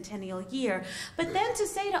his centennial year? But then to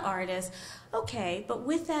say to artists, okay, but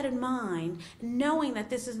with that in mind, knowing that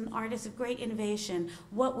this is an artist of great innovation,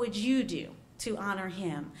 what would you do to honor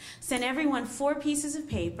him? Sent everyone 4 pieces of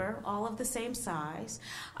paper, all of the same size.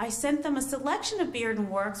 I sent them a selection of Bearden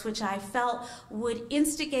works, which I felt would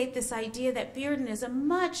instigate this idea that Bearden is a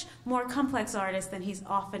much more complex artist than he's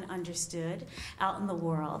often understood out in the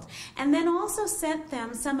world. And then also sent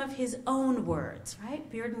them some of his own words, right?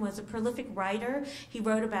 Bearden was a prolific writer. He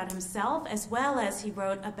wrote about himself as well as he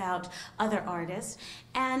wrote about other artists,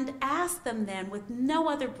 and asked them then, with no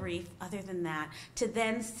other brief other than that, to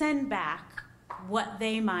then send back what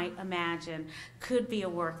they might imagine could be a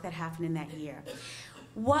work that happened in that year.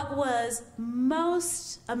 What was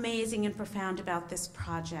most amazing and profound about this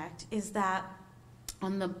project is that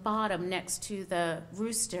on the bottom, next to the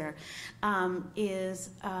rooster, is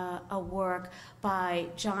a work by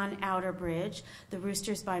John Outerbridge. The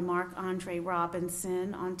rooster's by Mark Andre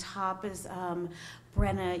Robinson. On top is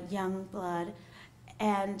Brenna Youngblood.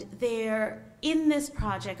 And there, in this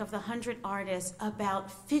project, of the 100 artists, about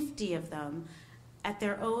 50 of them, at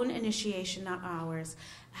their own initiation, not ours,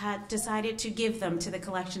 had decided to give them to the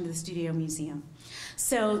collection of the Studio Museum.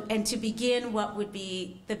 So, and to begin what would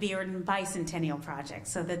be the Bearden Bicentennial Project,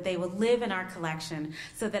 so that they would live in our collection,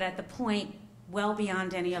 so that at the point, well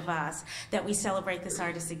beyond any of us, that we celebrate this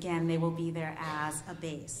artist again, they will be there as a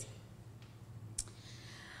base.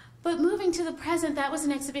 But moving to the present, that was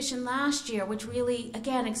an exhibition last year, which really,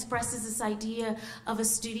 again, expresses this idea of a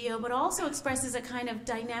studio, but also expresses a kind of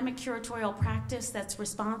dynamic curatorial practice that's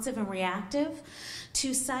responsive and reactive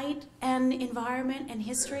to site and environment and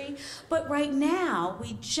history. But right now,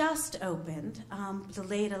 we just opened,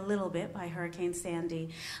 delayed a little bit by Hurricane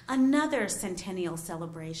Sandy, another centennial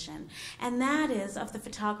celebration, and that is of the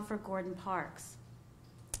photographer Gordon Parks.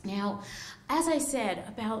 Now, as I said,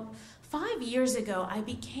 about 5 years ago, I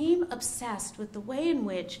became obsessed with the way in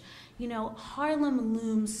which, you know, Harlem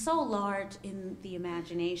looms so large in the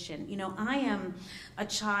imagination. You know, I am a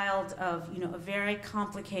child of, you know, a very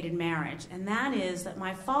complicated marriage, and that is that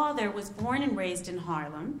my father was born and raised in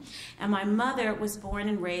Harlem, and my mother was born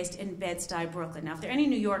and raised in Bed-Stuy, Brooklyn. Now, if there are any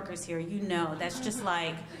New Yorkers here, you know that's just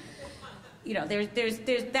like, you know,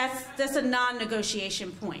 that's a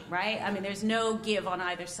non-negotiation point, right? I mean, there's no give on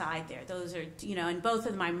either side there. Those are, you know, and both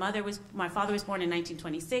of my father was born in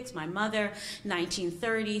 1926, my mother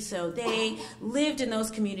 1930, so they lived in those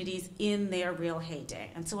communities in their real heyday.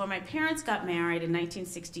 And so when my parents got married in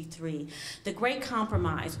 1963, the great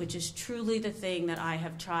compromise, which is truly the thing that I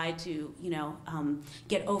have tried to, you know,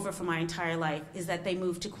 get over for my entire life, is that they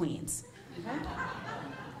moved to Queens.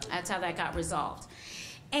 That's how that got resolved.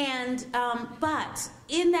 And, but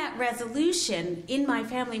in that resolution, in my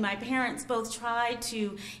family, my parents both tried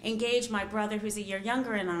to engage my brother, who's a year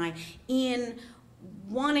younger than I, in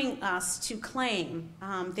wanting us to claim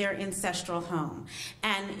their ancestral home.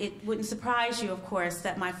 And it wouldn't surprise you, of course,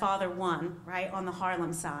 that my father won, right, on the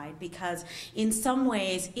Harlem side, because in some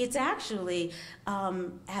ways it's actually,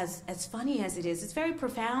 as funny as it is, it's very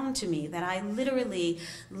profound to me that I literally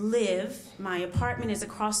live, my apartment is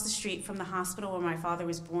across the street from the hospital where my father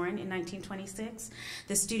was born in 1926.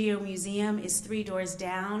 The Studio Museum is 3 doors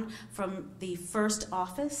down from the first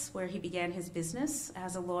office where he began his business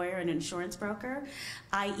as a lawyer and insurance broker.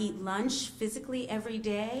 I eat lunch physically every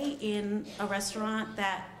day in a restaurant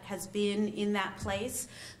that has been in that place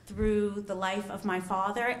through the life of my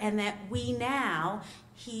father, and that we now,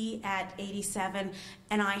 he at 87,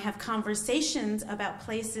 and I have conversations about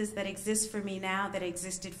places that exist for me now that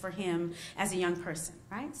existed for him as a young person,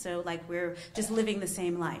 right? So like we're just living the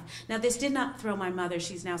same life. Now this did not thrill my mother,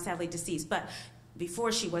 she's now sadly deceased, but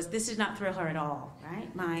before she was, this did not thrill her at all,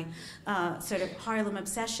 right? My sort of Harlem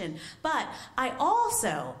obsession. But I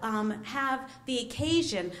also have the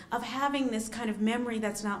occasion of having this kind of memory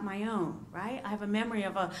that's not my own, right? I have a memory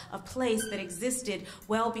of a place that existed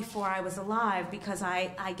well before I was alive because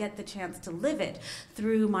I get the chance to live it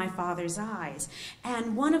through my father's eyes.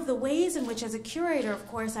 And one of the ways in which, as a curator, of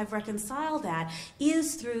course, I've reconciled that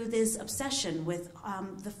is through this obsession with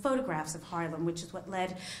the photographs of Harlem, which is what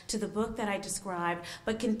led to the book that I described,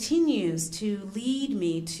 but continues to lead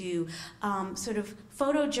me to sort of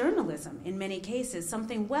photojournalism in many cases,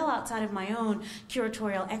 something well outside of my own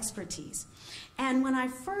curatorial expertise. And when I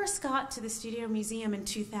first got to the Studio Museum in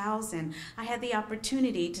 2000, I had the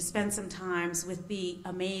opportunity to spend some time with the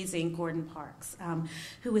amazing Gordon Parks,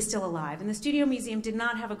 who is still alive. And the Studio Museum did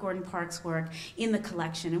not have a Gordon Parks work in the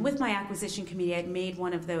collection. And with my acquisition committee, I'd made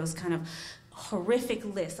one of those kind of horrific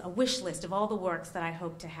lists, a wish list of all the works that I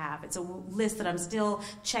hope to have. It's a list that I'm still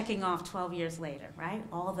checking off 12 years later, right?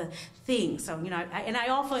 All the things. So, you know, and I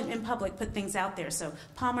often in public put things out there. So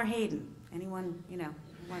Palmer Hayden, anyone, you know,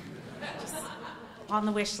 just on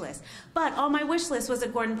the wish list. But on my wish list was a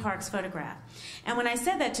Gordon Parks photograph. And when I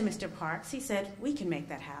said that to Mr. Parks, he said, we can make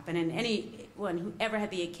that happen. And anyone who ever had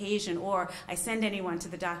the occasion, or I send anyone to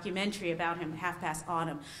the documentary about him, Half Past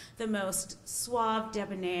Autumn, the most suave,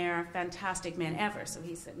 debonair, fantastic man ever. So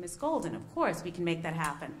he said, Miss Golden, of course we can make that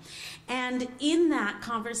happen. And in that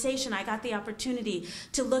conversation, I got the opportunity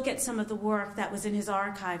to look at some of the work that was in his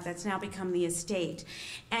archive that's now become the estate.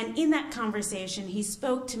 And in that conversation, he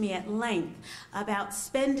spoke to me at length about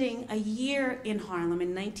spending a year in Harlem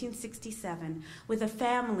in 1967 with a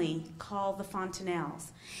family called the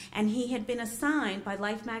Fontanelles. And he had been assigned by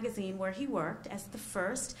Life magazine, where he worked, as the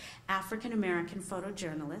first African-American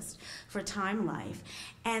photojournalist for Time Life.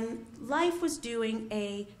 And Life was doing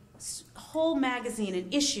a whole magazine, an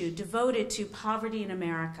issue devoted to poverty in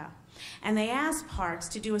America. And they asked Parks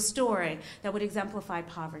to do a story that would exemplify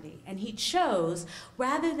poverty. And he chose,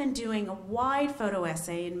 rather than doing a wide photo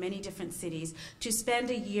essay in many different cities, to spend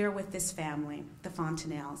a year with this family, the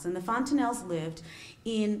Fontanelles. And the Fontanelles lived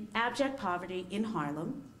in abject poverty in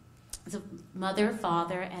Harlem. The mother,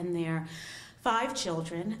 father, and their 5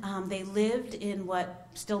 children. They lived in what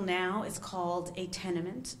still now is called a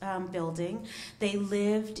tenement building. They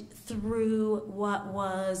lived through what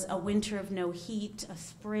was a winter of no heat, a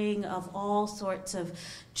spring of all sorts of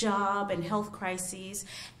job and health crises.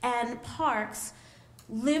 And Parks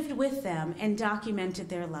lived with them and documented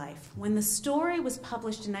their life. When the story was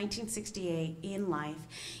published in 1968 in Life,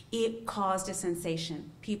 it caused a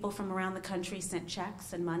sensation. People from around the country sent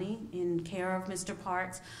checks and money in care of Mr.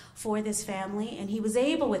 Parks for this family, and he was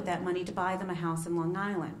able with that money to buy them a house in Long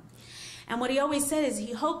Island. And what he always said is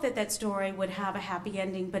he hoped that that story would have a happy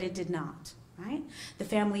ending, but it did not. Right? The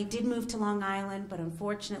family did move to Long Island, but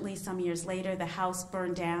unfortunately, some years later, the house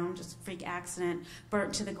burned down, just a freak accident,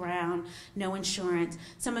 burnt to the ground, no insurance.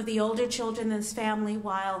 Some of the older children in this family,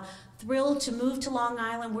 while thrilled to move to Long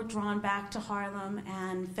Island, were drawn back to Harlem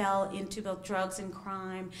and fell into both drugs and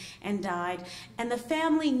crime and died. And the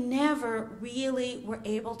family never really were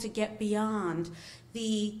able to get beyond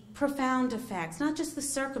the profound effects, not just the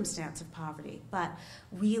circumstance of poverty, but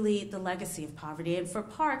really the legacy of poverty. And for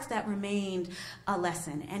Parks, that remained a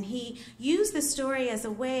lesson. And he used the story as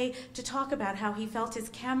a way to talk about how he felt his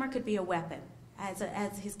camera could be a weapon,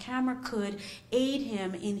 as his camera could aid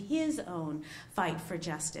him in his own fight for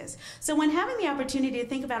justice. So when having the opportunity to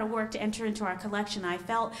think about a work to enter into our collection, I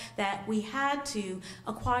felt that we had to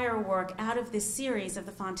acquire a work out of this series of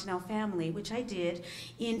the Fontanelle family, which I did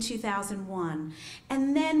in 2001.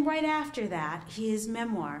 And then right after that, his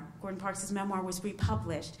memoir, Gordon Parks' memoir, was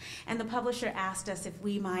republished. And the publisher asked us if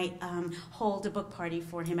we might hold a book party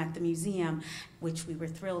for him at the museum. which we were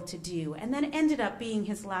thrilled to do, and then ended up being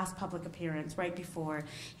his last public appearance right before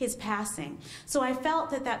his passing. So I felt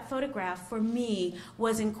that that photograph for me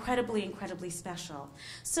was incredibly, incredibly special.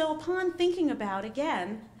 So upon thinking about,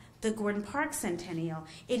 again, the Gordon Park Centennial,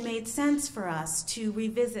 it made sense for us to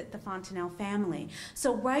revisit the Fontenelle family.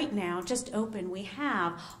 So right now, just open, we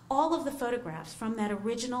have all of the photographs from that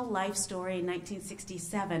original life story in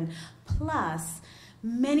 1967, plus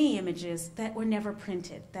many images that were never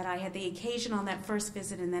printed, that I had the occasion on that first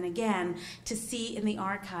visit and then again to see in the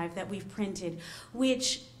archive that we've printed,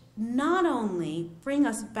 which not only bring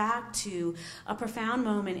us back to a profound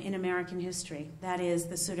moment in American history, that is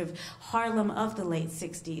the sort of Harlem of the late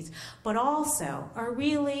 60s, but also are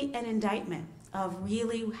really an indictment of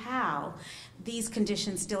really how these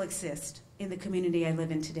conditions still exist in the community I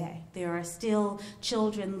live in today. There are still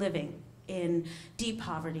children living in deep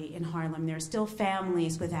poverty in Harlem. There are still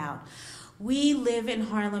families without. We live in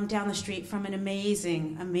Harlem down the street from an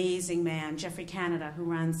amazing, amazing man, Jeffrey Canada, who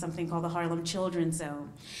runs something called the Harlem Children's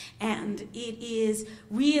Zone. And it is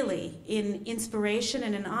really in inspiration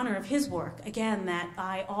and in honor of his work, again, that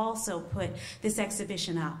I also put this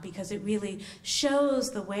exhibition up, because it really shows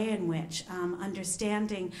the way in which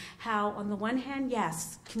understanding how, on the one hand,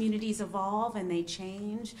 yes, communities evolve and they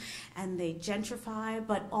change and they gentrify,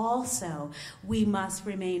 but also we must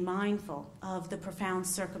remain mindful of the profound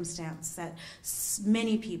circumstance that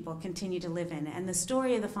many people continue to live in. And the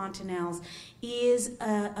story of the Fontenelles is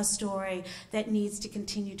a story that needs to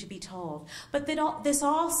continue to be told. But this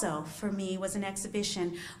also, for me, was an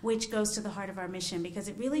exhibition which goes to the heart of our mission, because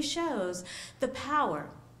it really shows the power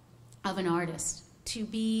of an artist to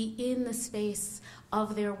be in the space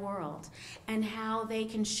of their world, and how they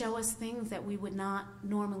can show us things that we would not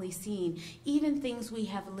normally see, even things we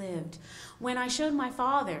have lived. When I showed my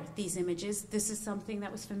father these images, this is something that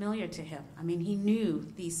was familiar to him. I mean, he knew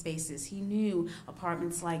these spaces, he knew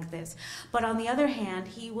apartments like this. But on the other hand,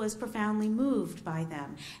 he was profoundly moved by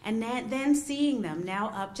them. And then seeing them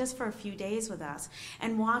now up just for a few days with us,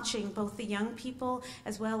 and watching both the young people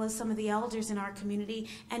as well as some of the elders in our community,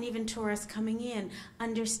 and even tourists coming in,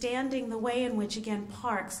 understanding the way in which, again,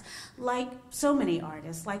 parks, like so many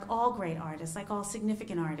artists, like all great artists, like all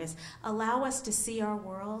significant artists, allow us to see our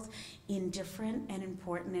world in different and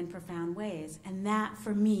important and profound ways. And that,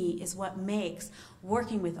 for me, is what makes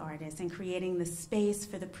working with artists and creating the space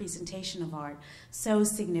for the presentation of art so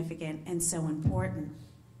significant and so important.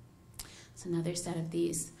 It's another set of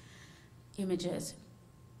these images.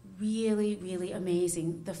 Really, really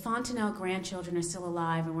amazing. The Fontenelle grandchildren are still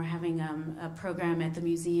alive, and we're having a program at the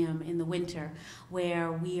museum in the winter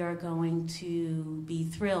where we are going to be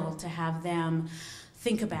thrilled to have them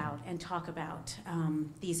think about and talk about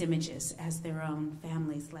these images as their own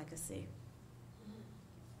family's legacy.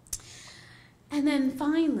 And then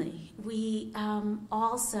finally, we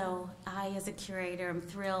I as a curator am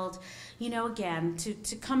thrilled, again,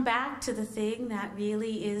 to come back to the thing that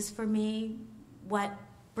really is, for me, what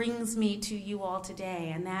brings me to you all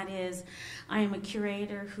today, and that is, I am a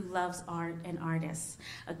curator who loves art and artists,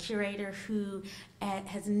 a curator who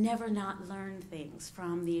has never not learned things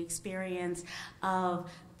from the experience of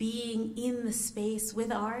being in the space with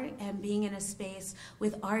art and being in a space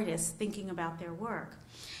with artists thinking about their work.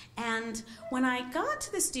 And when I got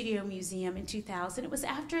to the Studio Museum in 2000, it was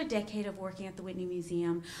after a decade of working at the Whitney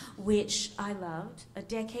Museum, which I loved, a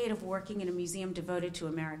decade of working in a museum devoted to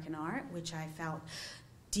American art, which I felt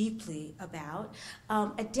deeply about,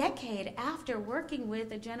 a decade after working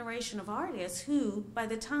with a generation of artists who, by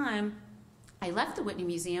the time I left the Whitney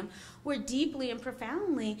Museum, were deeply and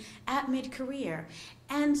profoundly at mid-career.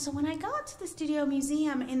 And so when I got to the Studio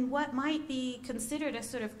Museum in what might be considered a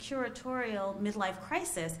sort of curatorial midlife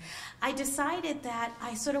crisis, I decided that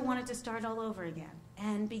I sort of wanted to start all over again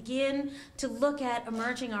and begin to look at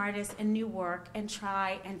emerging artists and new work and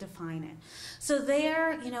try and define it. So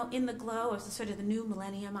there, in the glow of sort of the new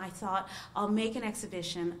millennium, I thought I'll make an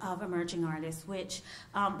exhibition of emerging artists, which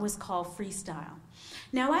was called Freestyle.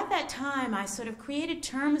 Now, at that time, I sort of created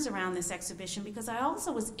terms around this exhibition because I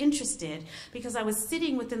also was interested, because I was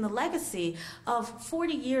sitting within the legacy of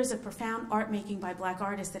 40 years of profound art making by black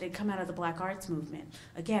artists that had come out of the black arts movement.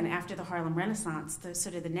 Again, after the Harlem Renaissance,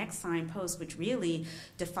 sort of the next signpost, which really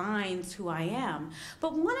defines who I am,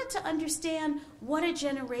 but wanted to understand what a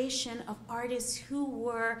generation of artists who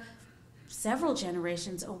were several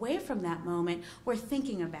generations away from that moment were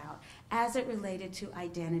thinking about as it related to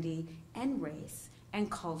identity and race and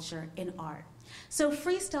culture in art. So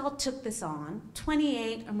Freestyle took this on,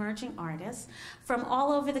 28 emerging artists from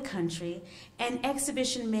all over the country, an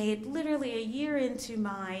exhibition made literally a year into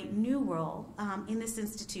my new role in this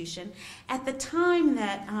institution. At the time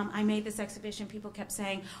that I made this exhibition, people kept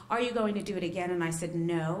saying, "Are you going to do it again?" And I said,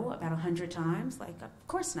 "No," about 100 times. Like, of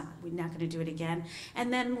course not. We're not going to do it again.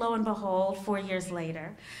 And then, lo and behold, 4 years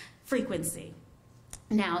later, Frequency.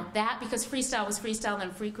 Now, that, because Freestyle was Freestyle,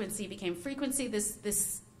 then Frequency became Frequency,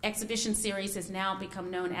 this exhibition series has now become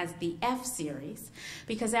known as the F series,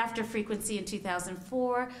 because after Frequency in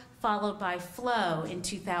 2004, followed by Flow in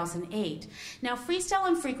 2008. Now, Freestyle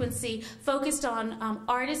and Frequency focused on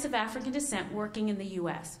artists of African descent working in the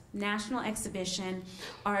U.S. National exhibition,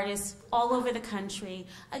 artists all over the country,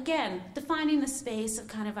 again, defining the space of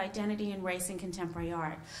kind of identity and race in contemporary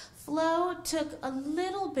art. Flow took a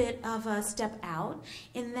little bit of a step out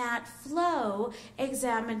in that Flow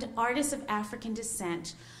examined artists of African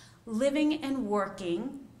descent living and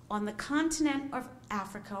working on the continent of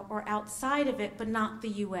Africa or outside of it, but not the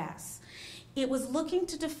U.S. It was looking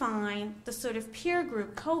to define the sort of peer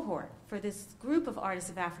group cohort for this group of artists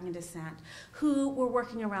of African descent who were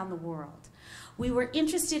working around the world. We were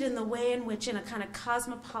interested in the way in which, in a kind of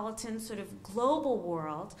cosmopolitan, sort of global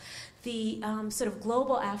world, the sort of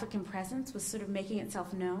global African presence was sort of making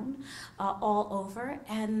itself known all over,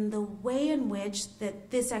 and the way in which that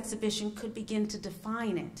this exhibition could begin to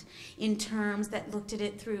define it in terms that looked at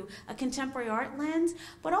it through a contemporary art lens,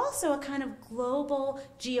 but also a kind of global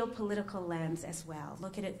geopolitical lens as well.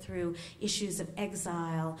 Look at it through issues of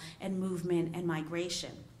exile and movement and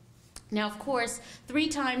migration. Now, of course, 3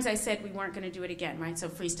 times I said we weren't going to do it again, right? So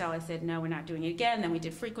Freestyle, I said, no, we're not doing it again. Then we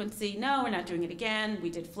did Frequency, no, we're not doing it again. We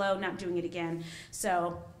did Flow, not doing it again.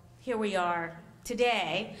 So here we are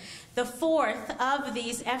today. The 4th of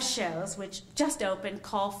these F shows, which just opened,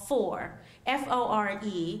 called FORE,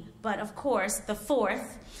 F-O-R-E, but of course, the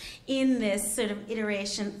 4th in this sort of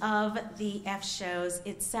iteration of the F shows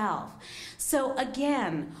itself. So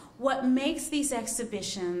again, what makes these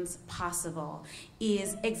exhibitions possible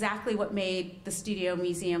is exactly what made the Studio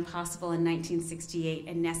Museum possible in 1968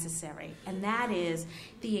 and necessary, and that is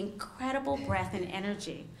the incredible breadth and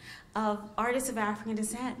energy of artists of African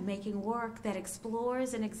descent making work that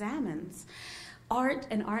explores and examines art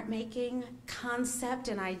and art making, concept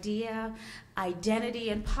and idea, identity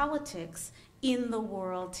and politics in the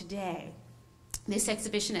world today. This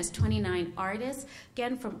exhibition has 29 artists,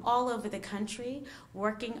 again from all over the country,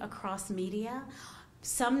 working across media.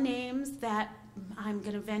 Some names that I'm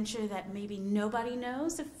going to venture that maybe nobody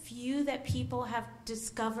knows, a few that people have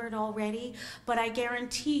discovered already, but I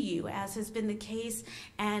guarantee you, as has been the case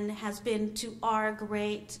and has been to our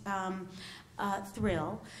great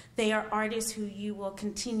thrill, they are artists who you will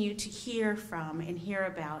continue to hear from and hear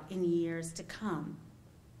about in years to come.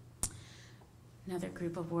 Another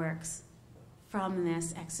group of works from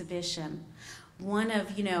this exhibition. One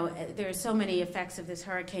of, there are so many effects of this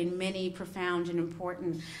hurricane, many profound and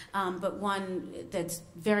important, but one that's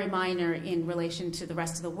very minor in relation to the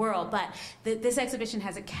rest of the world. But this exhibition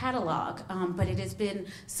has a catalog, but it has been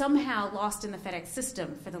somehow lost in the FedEx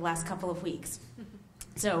system for the last couple of weeks.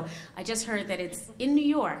 So I just heard that it's in New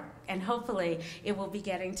York, and hopefully it will be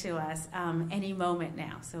getting to us any moment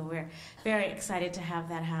now. So we're very excited to have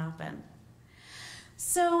that happen.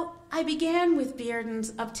 So I began with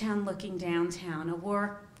Bearden's Uptown Looking Downtown, a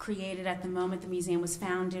work created at the moment the museum was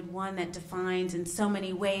founded, one that defines in so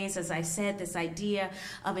many ways, as I said, this idea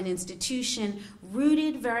of an institution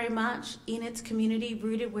rooted very much in its community,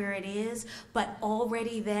 rooted where it is, but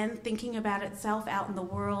already then thinking about itself out in the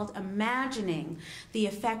world, imagining the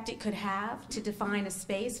effect it could have to define a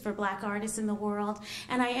space for Black artists in the world.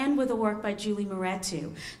 And I end with a work by Julie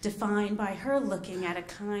Moretu, defined by her looking at a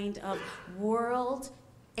kind of world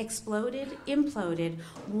exploded, imploded,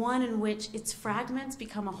 one in which its fragments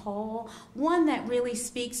become a whole, one that really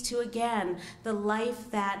speaks to, again, the life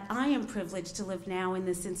that I am privileged to live now in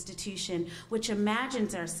this institution, which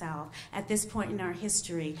imagines ourselves at this point in our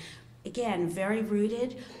history, again, very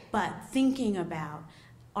rooted, but thinking about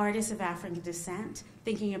artists of African descent,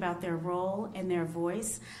 thinking about their role and their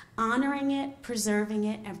voice, honoring it, preserving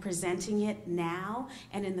it, and presenting it now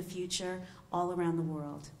and in the future all around the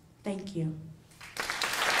world. Thank you.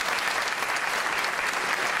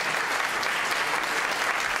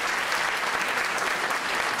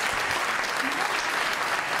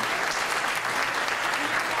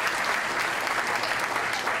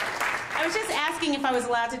 If I was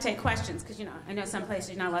allowed to take questions, because I know some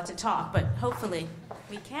places you're not allowed to talk, but hopefully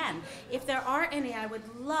we can. If there are any, I would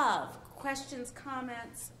love questions,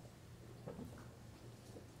 comments. Oh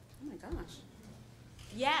my gosh.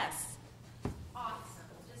 Yes. Awesome.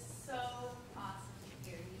 Just so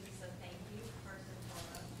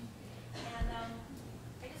And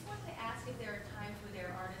I just wanted to ask if there are times where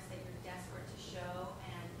there are artists that you're desperate to show,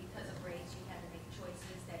 and because of race, you had to make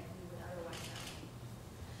choices that you would otherwise not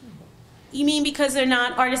make. You mean because they're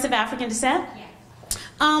not artists of African descent? Yes.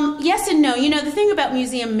 Yes and no. You know, the thing about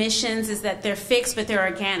museum missions is that they're fixed, but they're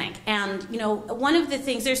organic. And, you know, one of the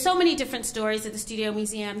things, there's so many different stories at the Studio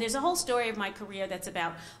Museum. There's a whole story of my career that's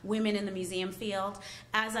about women in the museum field.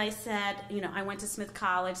 As I said, you know, I went to Smith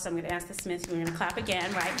College, so I'm going to ask the Smiths, we're going to clap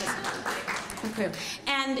again, right?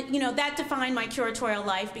 And, you know, that defined my curatorial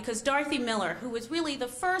life because Dorothy Miller, who was really the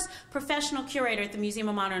first professional curator at the Museum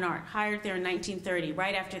of Modern Art, hired there in 1930,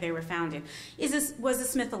 right after they were founded, was a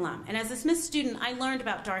Smith alum. And as a Smith student, I learned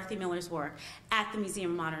about Dorothy Miller's work at the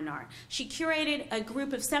Museum of Modern Art. She curated a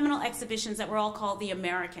group of seminal exhibitions that were all called the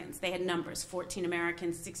Americans. They had numbers, 14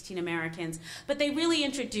 Americans, 16 Americans, but they really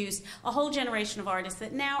introduced a whole generation of artists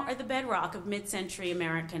that now are the bedrock of mid-century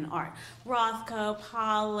American art. Rothko,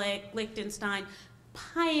 Pollock, Lichtenstein,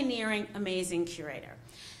 pioneering, amazing curator.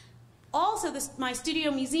 Also, my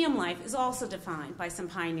studio museum life is also defined by some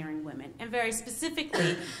pioneering women, and very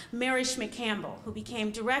specifically, Mary Schmidt-Campbell, who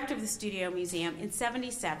became director of the Studio Museum in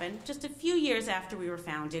 '77, just a few years after we were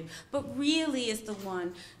founded, but really is the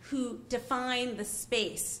one who defined the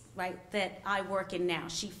space, right, that I work in now.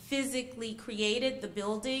 She physically created the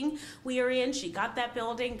building we are in. She got that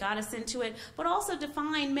building, got us into it, but also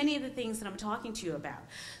defined many of the things that I'm talking to you about.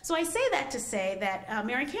 So I say that to say that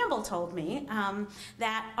Mary Campbell told me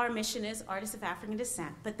that our mission is artists of African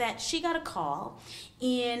descent, but that she got a call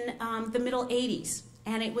in the middle '80s,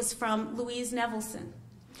 and it was from Louise Nevelson,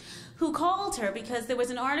 who called her because there was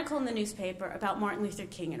an article in the newspaper about Martin Luther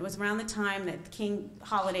King, and it was around the time that the King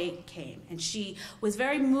holiday came. And she was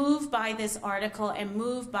very moved by this article and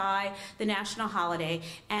moved by the national holiday.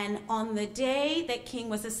 And on the day that King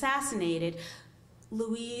was assassinated,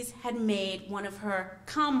 Louise had made one of her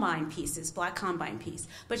Combine pieces, black Combine piece,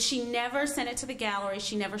 but she never sent it to the gallery,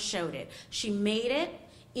 she never showed it. She made it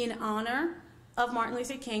in honor of Martin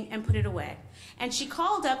Luther King and put it away. And she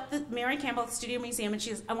called up the Mary Campbell Studio Museum and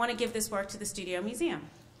she says, I want to give this work to the Studio Museum.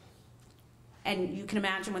 And you can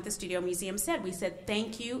imagine what the Studio Museum said. We said,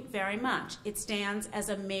 thank you very much. It stands as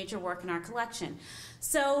a major work in our collection.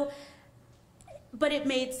 So, but it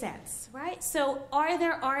made sense, right? So are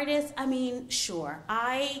there artists? I mean, sure.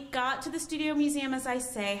 I got to the Studio Museum, as I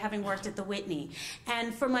say, having worked at the Whitney.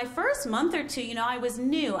 And for my first month or two, you know, I was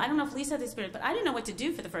new. I don't know if Lisa had this experience, but I didn't know what to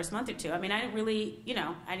do for the first month or two. I mean, I didn't really, you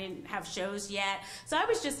know, I didn't have shows yet. So I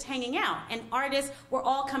was just hanging out. And artists were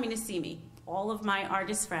all coming to see me, all of my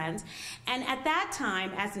artist friends. And at that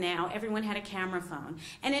time, as now, everyone had a camera phone.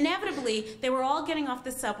 And inevitably, they were all getting off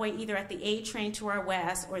the subway either at the A train to our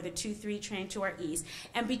west or the 2-3 train to our east.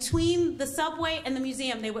 And between the subway and the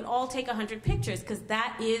museum, they would all take 100 pictures, because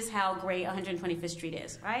that is how great 125th Street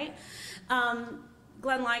is, right?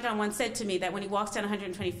 Glenn Ligon once said to me that when he walks down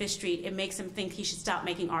 125th Street, it makes him think he should stop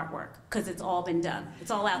making artwork, because it's all been done.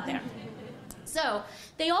 It's all out there. So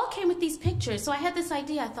they all came with these pictures. So I had this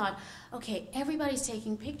idea. I thought, okay, everybody's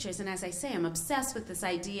taking pictures. And as I say, I'm obsessed with this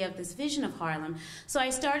idea of this vision of Harlem. So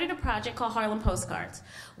I started a project called Harlem Postcards,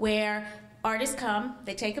 where artists come,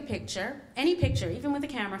 they take a picture, any picture, even with a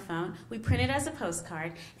camera phone. We print it as a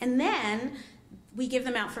postcard. And then we give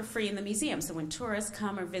them out for free in the museum, so when tourists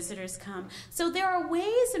come or visitors come. So there are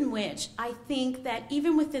ways in which I think that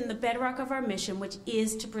even within the bedrock of our mission, which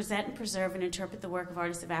is to present and preserve and interpret the work of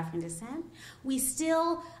artists of African descent,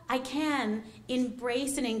 I can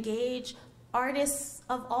embrace and engage artists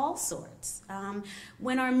of all sorts.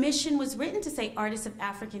 When our mission was written to say artists of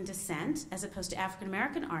African descent, as opposed to African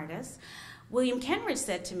American artists, William Kentridge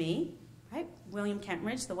said to me, right? William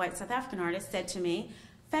Kentridge, the white South African artist, said to me,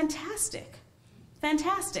 fantastic.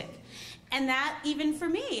 Fantastic. And that, even for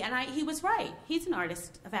me, and he was right. He's an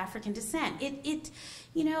artist of African descent.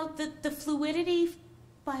 You know, the fluidity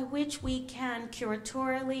by which we can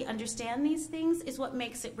curatorially understand these things is what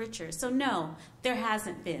makes it richer. So no, there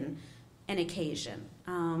hasn't been an occasion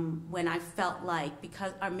when I felt like,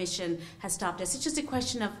 because our mission has stopped us, it's just a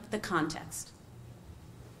question of the context.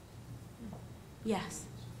 Yes?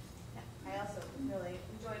 I also really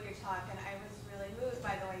enjoyed your talk, and I was really moved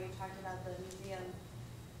by the way you talked about the museum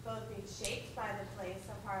both being shaped by the place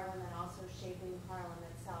of Harlem and also shaping Harlem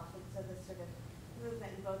itself. And so this sort of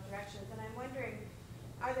movement in both directions. And I'm wondering,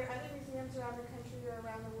 are there other museums around the country or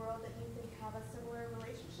around the world that you think have a similar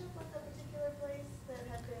relationship with a particular place that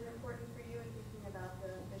have been important for you in thinking about the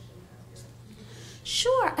mission of your...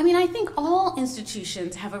 Sure. I mean, I think all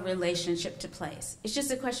institutions have a relationship to place. It's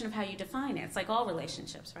just a question of how you define it. It's like all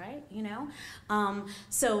relationships, right? You know?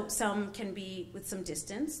 So some can be with some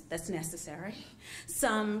distance, that's necessary.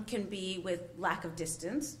 Some can be with lack of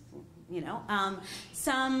distance,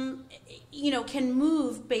 Some, can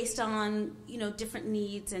move based on, different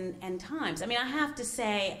needs and times. I mean, I have to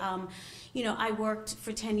say, I worked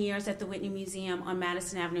for 10 years at the Whitney Museum on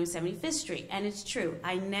Madison Avenue and 75th Street, and it's true.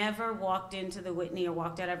 I never walked into the Whitney or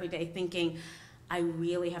walked out every day thinking, I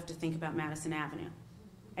really have to think about Madison Avenue.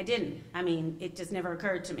 I didn't. I mean, it just never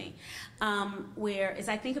occurred to me. Whereas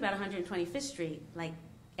I think about 125th Street, like,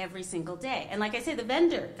 every single day. And like I say, the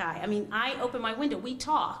vendor guy, I mean, I open my window. We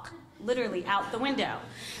talk literally out the window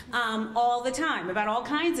all the time about all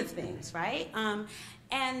kinds of things, right?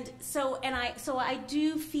 So I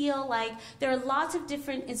do feel like there are lots of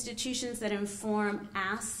different institutions that inform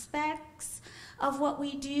aspects of what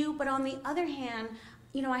we do, but on the other hand,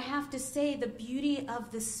 I have to say the beauty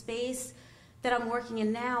of the space that I'm working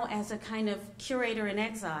in now as a kind of curator in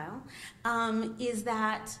exile is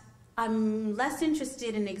that I'm less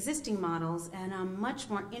interested in existing models, and I'm much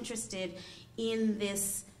more interested in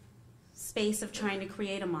this space of trying to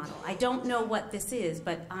create a model. I don't know what this is,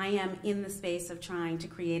 but I am in the space of trying to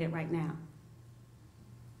create it right now.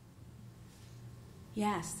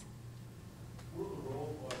 Yes? Will the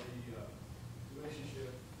role or the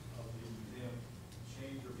relationship of the museum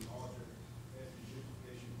change or be altered as the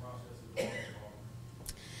gentrification process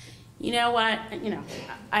evolves? You know what?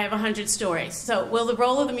 I have 100 stories. So, will the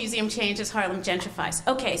role of the museum change as Harlem gentrifies?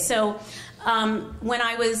 Okay, so when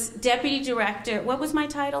I was deputy director, what was my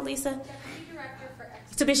title, Lisa? Deputy Director for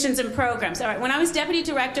Exhibitions and Programs. All right, when I was deputy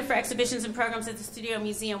director for Exhibitions and Programs at the Studio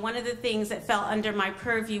Museum, one of the things that fell under my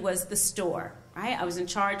purview was the Storr, right? I was in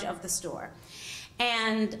charge of the Storr.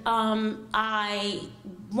 And I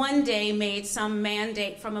one day made some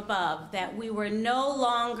mandate from above that we were no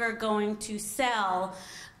longer going to sell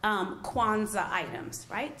Kwanzaa items,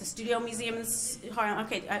 right? The Studio Museum in Harlem.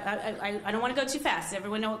 Okay, I don't want to go too fast. Does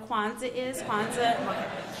everyone know what Kwanzaa is? Kwanzaa? Okay.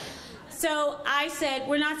 So I said,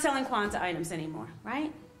 we're not selling Kwanzaa items anymore,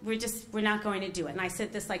 right? We're not going to do it. And I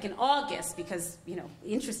said this like in August because,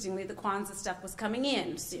 interestingly, the Kwanzaa stuff was coming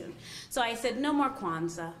in soon. So I said, no more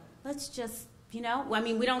Kwanzaa. Let's just, we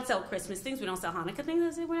don't sell Christmas things. We don't sell Hanukkah things. I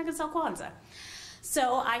said, we're not going to sell Kwanzaa.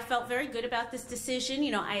 So I felt very good about this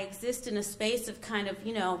decision. I exist in a space of kind of,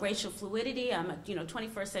 racial fluidity. I'm a,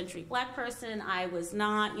 21st century black person. I was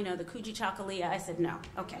not, the Kuji Chakalia. I said, no.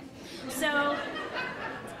 Okay. So,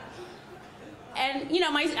 and,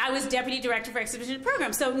 I was deputy director for exhibition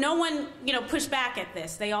programs. So no one, pushed back at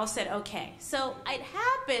this. They all said, okay. So it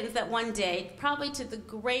happens that one day, probably to the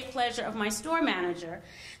great pleasure of my store manager,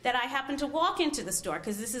 that I happened to walk into the store,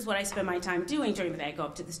 because this is what I spend my time doing during the day. I go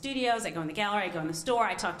up to the studios, I go in the gallery, I go in the store,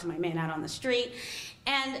 I talk to my man out on the street.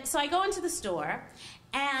 And so I go into the store,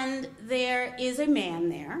 and there is a man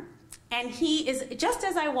there, and he is, just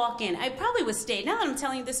as I walk in, I probably was staged. Now that I'm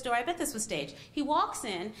telling you this story, I bet this was staged. He walks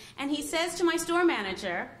in, and he says to my store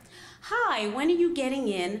manager, hi, when are you getting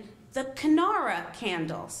in the Kinara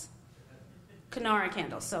candles? Kinara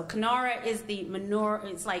candles. So Kinara is the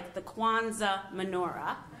menorah, it's like the Kwanzaa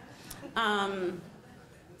menorah.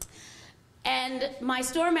 And my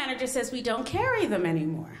store manager says, we don't carry them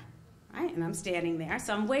anymore. Right? And I'm standing there,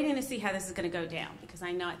 so I'm waiting to see how this is going to go down, because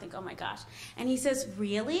I think, oh my gosh. And he says,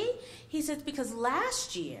 really? He says, because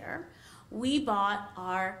last year we bought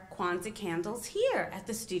our Kwanzaa candles here at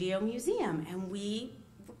the Studio Museum, and we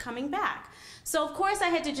were coming back. So of course I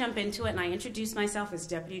had to jump into it, and I introduced myself as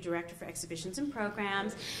Deputy Director for Exhibitions and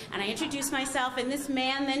Programs, and I introduced myself, and this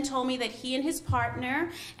man then told me that he and his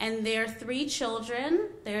partner and their 3 children,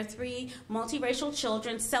 their 3 multiracial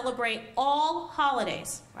children, celebrate all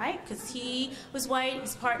holidays, right? Because he was white,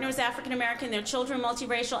 his partner was African American, their children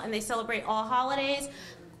multiracial, and they celebrate all holidays,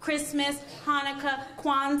 Christmas, Hanukkah,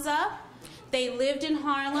 Kwanzaa. They lived in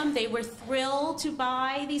Harlem. They were thrilled to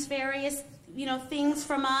buy these various things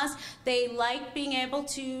from us. They liked being able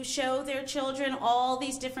to show their children all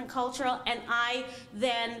these different cultural, and I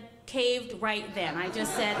then caved right then. I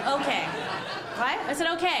just said, okay, right? I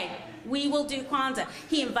said, okay, we will do Kwanzaa.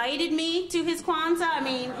 He invited me to his Kwanzaa. I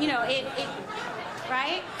mean,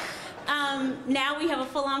 right? Now we have a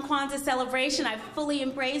full-on Kwanzaa celebration. I've fully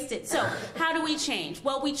embraced it. So how do we change?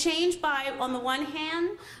 Well, we change by, on the one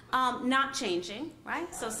hand, not changing,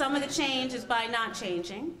 right? So some of the change is by not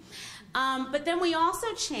changing. But then we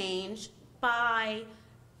also change by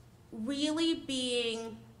really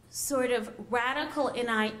being sort of radical in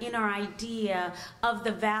our idea of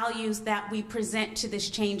the values that we present to this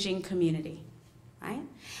changing community, right?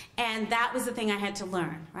 And that was the thing I had to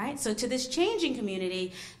learn, right? So to this changing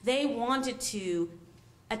community, they wanted to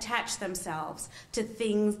attach themselves to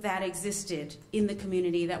things that existed in the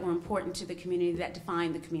community, that were important to the community, that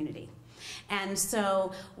defined the community. And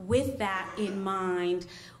so with that in mind,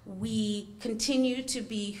 we continue to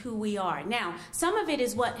be who we are. Now, some of it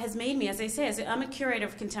is what has made me, as I say, I'm a curator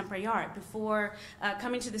of contemporary art. Before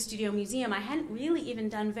coming to the Studio Museum, I hadn't really even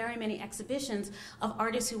done very many exhibitions of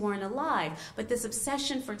artists who weren't alive. But this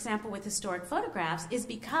obsession, for example, with historic photographs is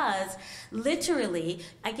because literally,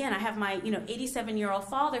 again, I have my 87-year-old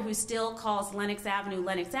father who still calls Lenox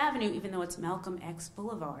Avenue, even though it's Malcolm X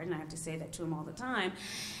Boulevard, and I have to say that to him all the time.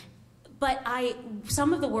 But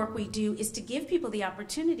some of the work we do is to give people the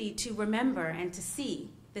opportunity to remember and to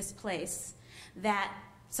see this place that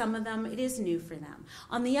some of them, it is new for them.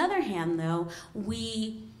 On the other hand, though,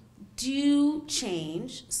 we do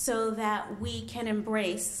change so that we can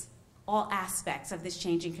embrace all aspects of this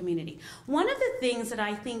changing community. One of the things that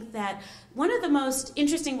I think that, one of the most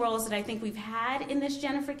interesting roles that I think we've had in this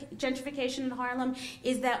gentrification in Harlem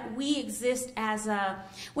is that we exist as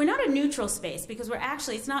we're not a neutral space, because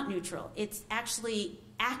it's not neutral. It's actually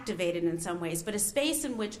activated in some ways, but a space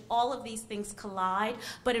in which all of these things collide,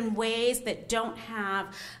 but in ways that don't have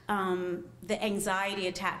the anxiety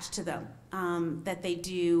attached to them that they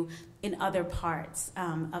do in other parts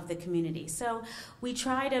of the community. So we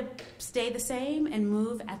try to stay the same and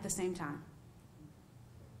move at the same time.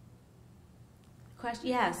 Question?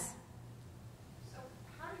 Yes? So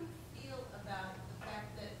how do you feel about the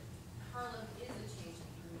fact that Harlem is a changing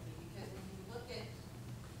community? Because when you look at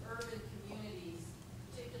urban communities,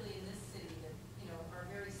 particularly in this city that are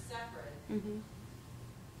very separate, Mm-hmm.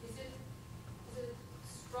 is it a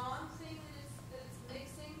strong thing that it's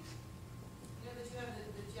mixing? That you have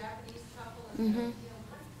the Japanese couple, and Mm-hmm. How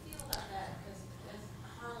do you feel about that as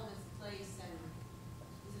Harlem's place, and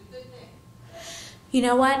is it a good thing? You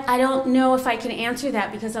know what? I don't know if I can answer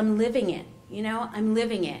that because I'm living it. I'm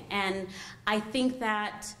living it. And I think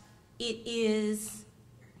that it's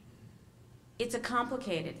a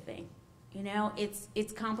complicated thing.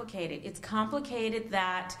 It's complicated. It's complicated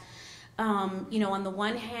that, on the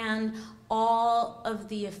one hand, all of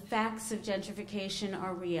the effects of gentrification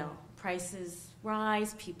are real. Prices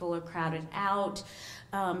rise, people are crowded out,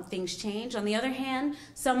 things change. On the other hand,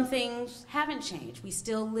 some things haven't changed. We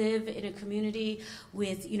still live in a community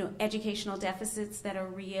with, educational deficits that are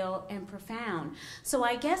real and profound. So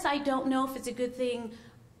I guess I don't know if it's a good thing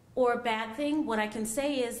or a bad thing. What I can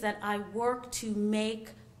say is that I work to make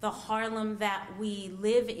the Harlem that we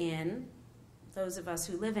live in, those of us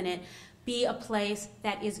who live in it, be a place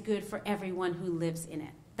that is good for everyone who lives in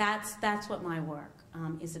it. That's what my work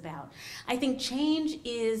is about. I think change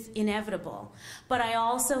is inevitable, but I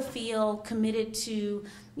also feel committed to,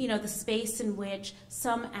 the space in which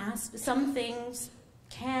some things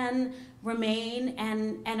can remain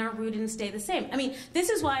and are rooted and stay the same. I mean, this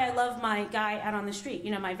is why I love my guy out on the street,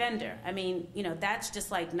 my vendor. I mean, that's just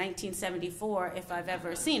like 1974 if I've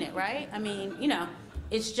ever seen it, right? I mean,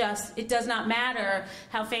 it's just, it does not matter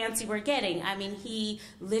how fancy we're getting. I mean, he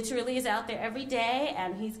literally is out there every day,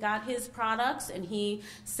 and he's got his products, and he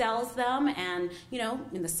sells them, and,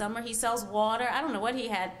 in the summer he sells water. I don't know what he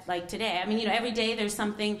had like today. I mean, every day there's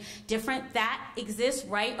something different. That exists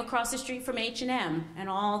right across the street from H&M and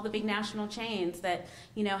all the big national chains that,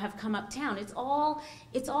 have come uptown. It's all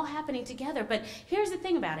happening together. But here's the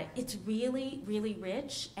thing about it. It's really, really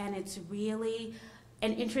rich, and it's really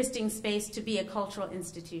an interesting space to be a cultural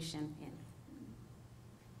institution in.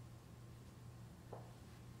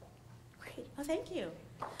 Great. Oh, thank you.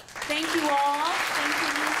 Thank you all. Thank you,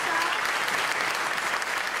 Lisa.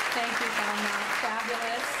 Thank you, Thelma.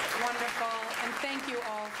 Fabulous, wonderful, and thank you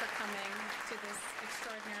all for coming to this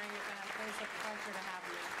extraordinary event. It was a pleasure to have you.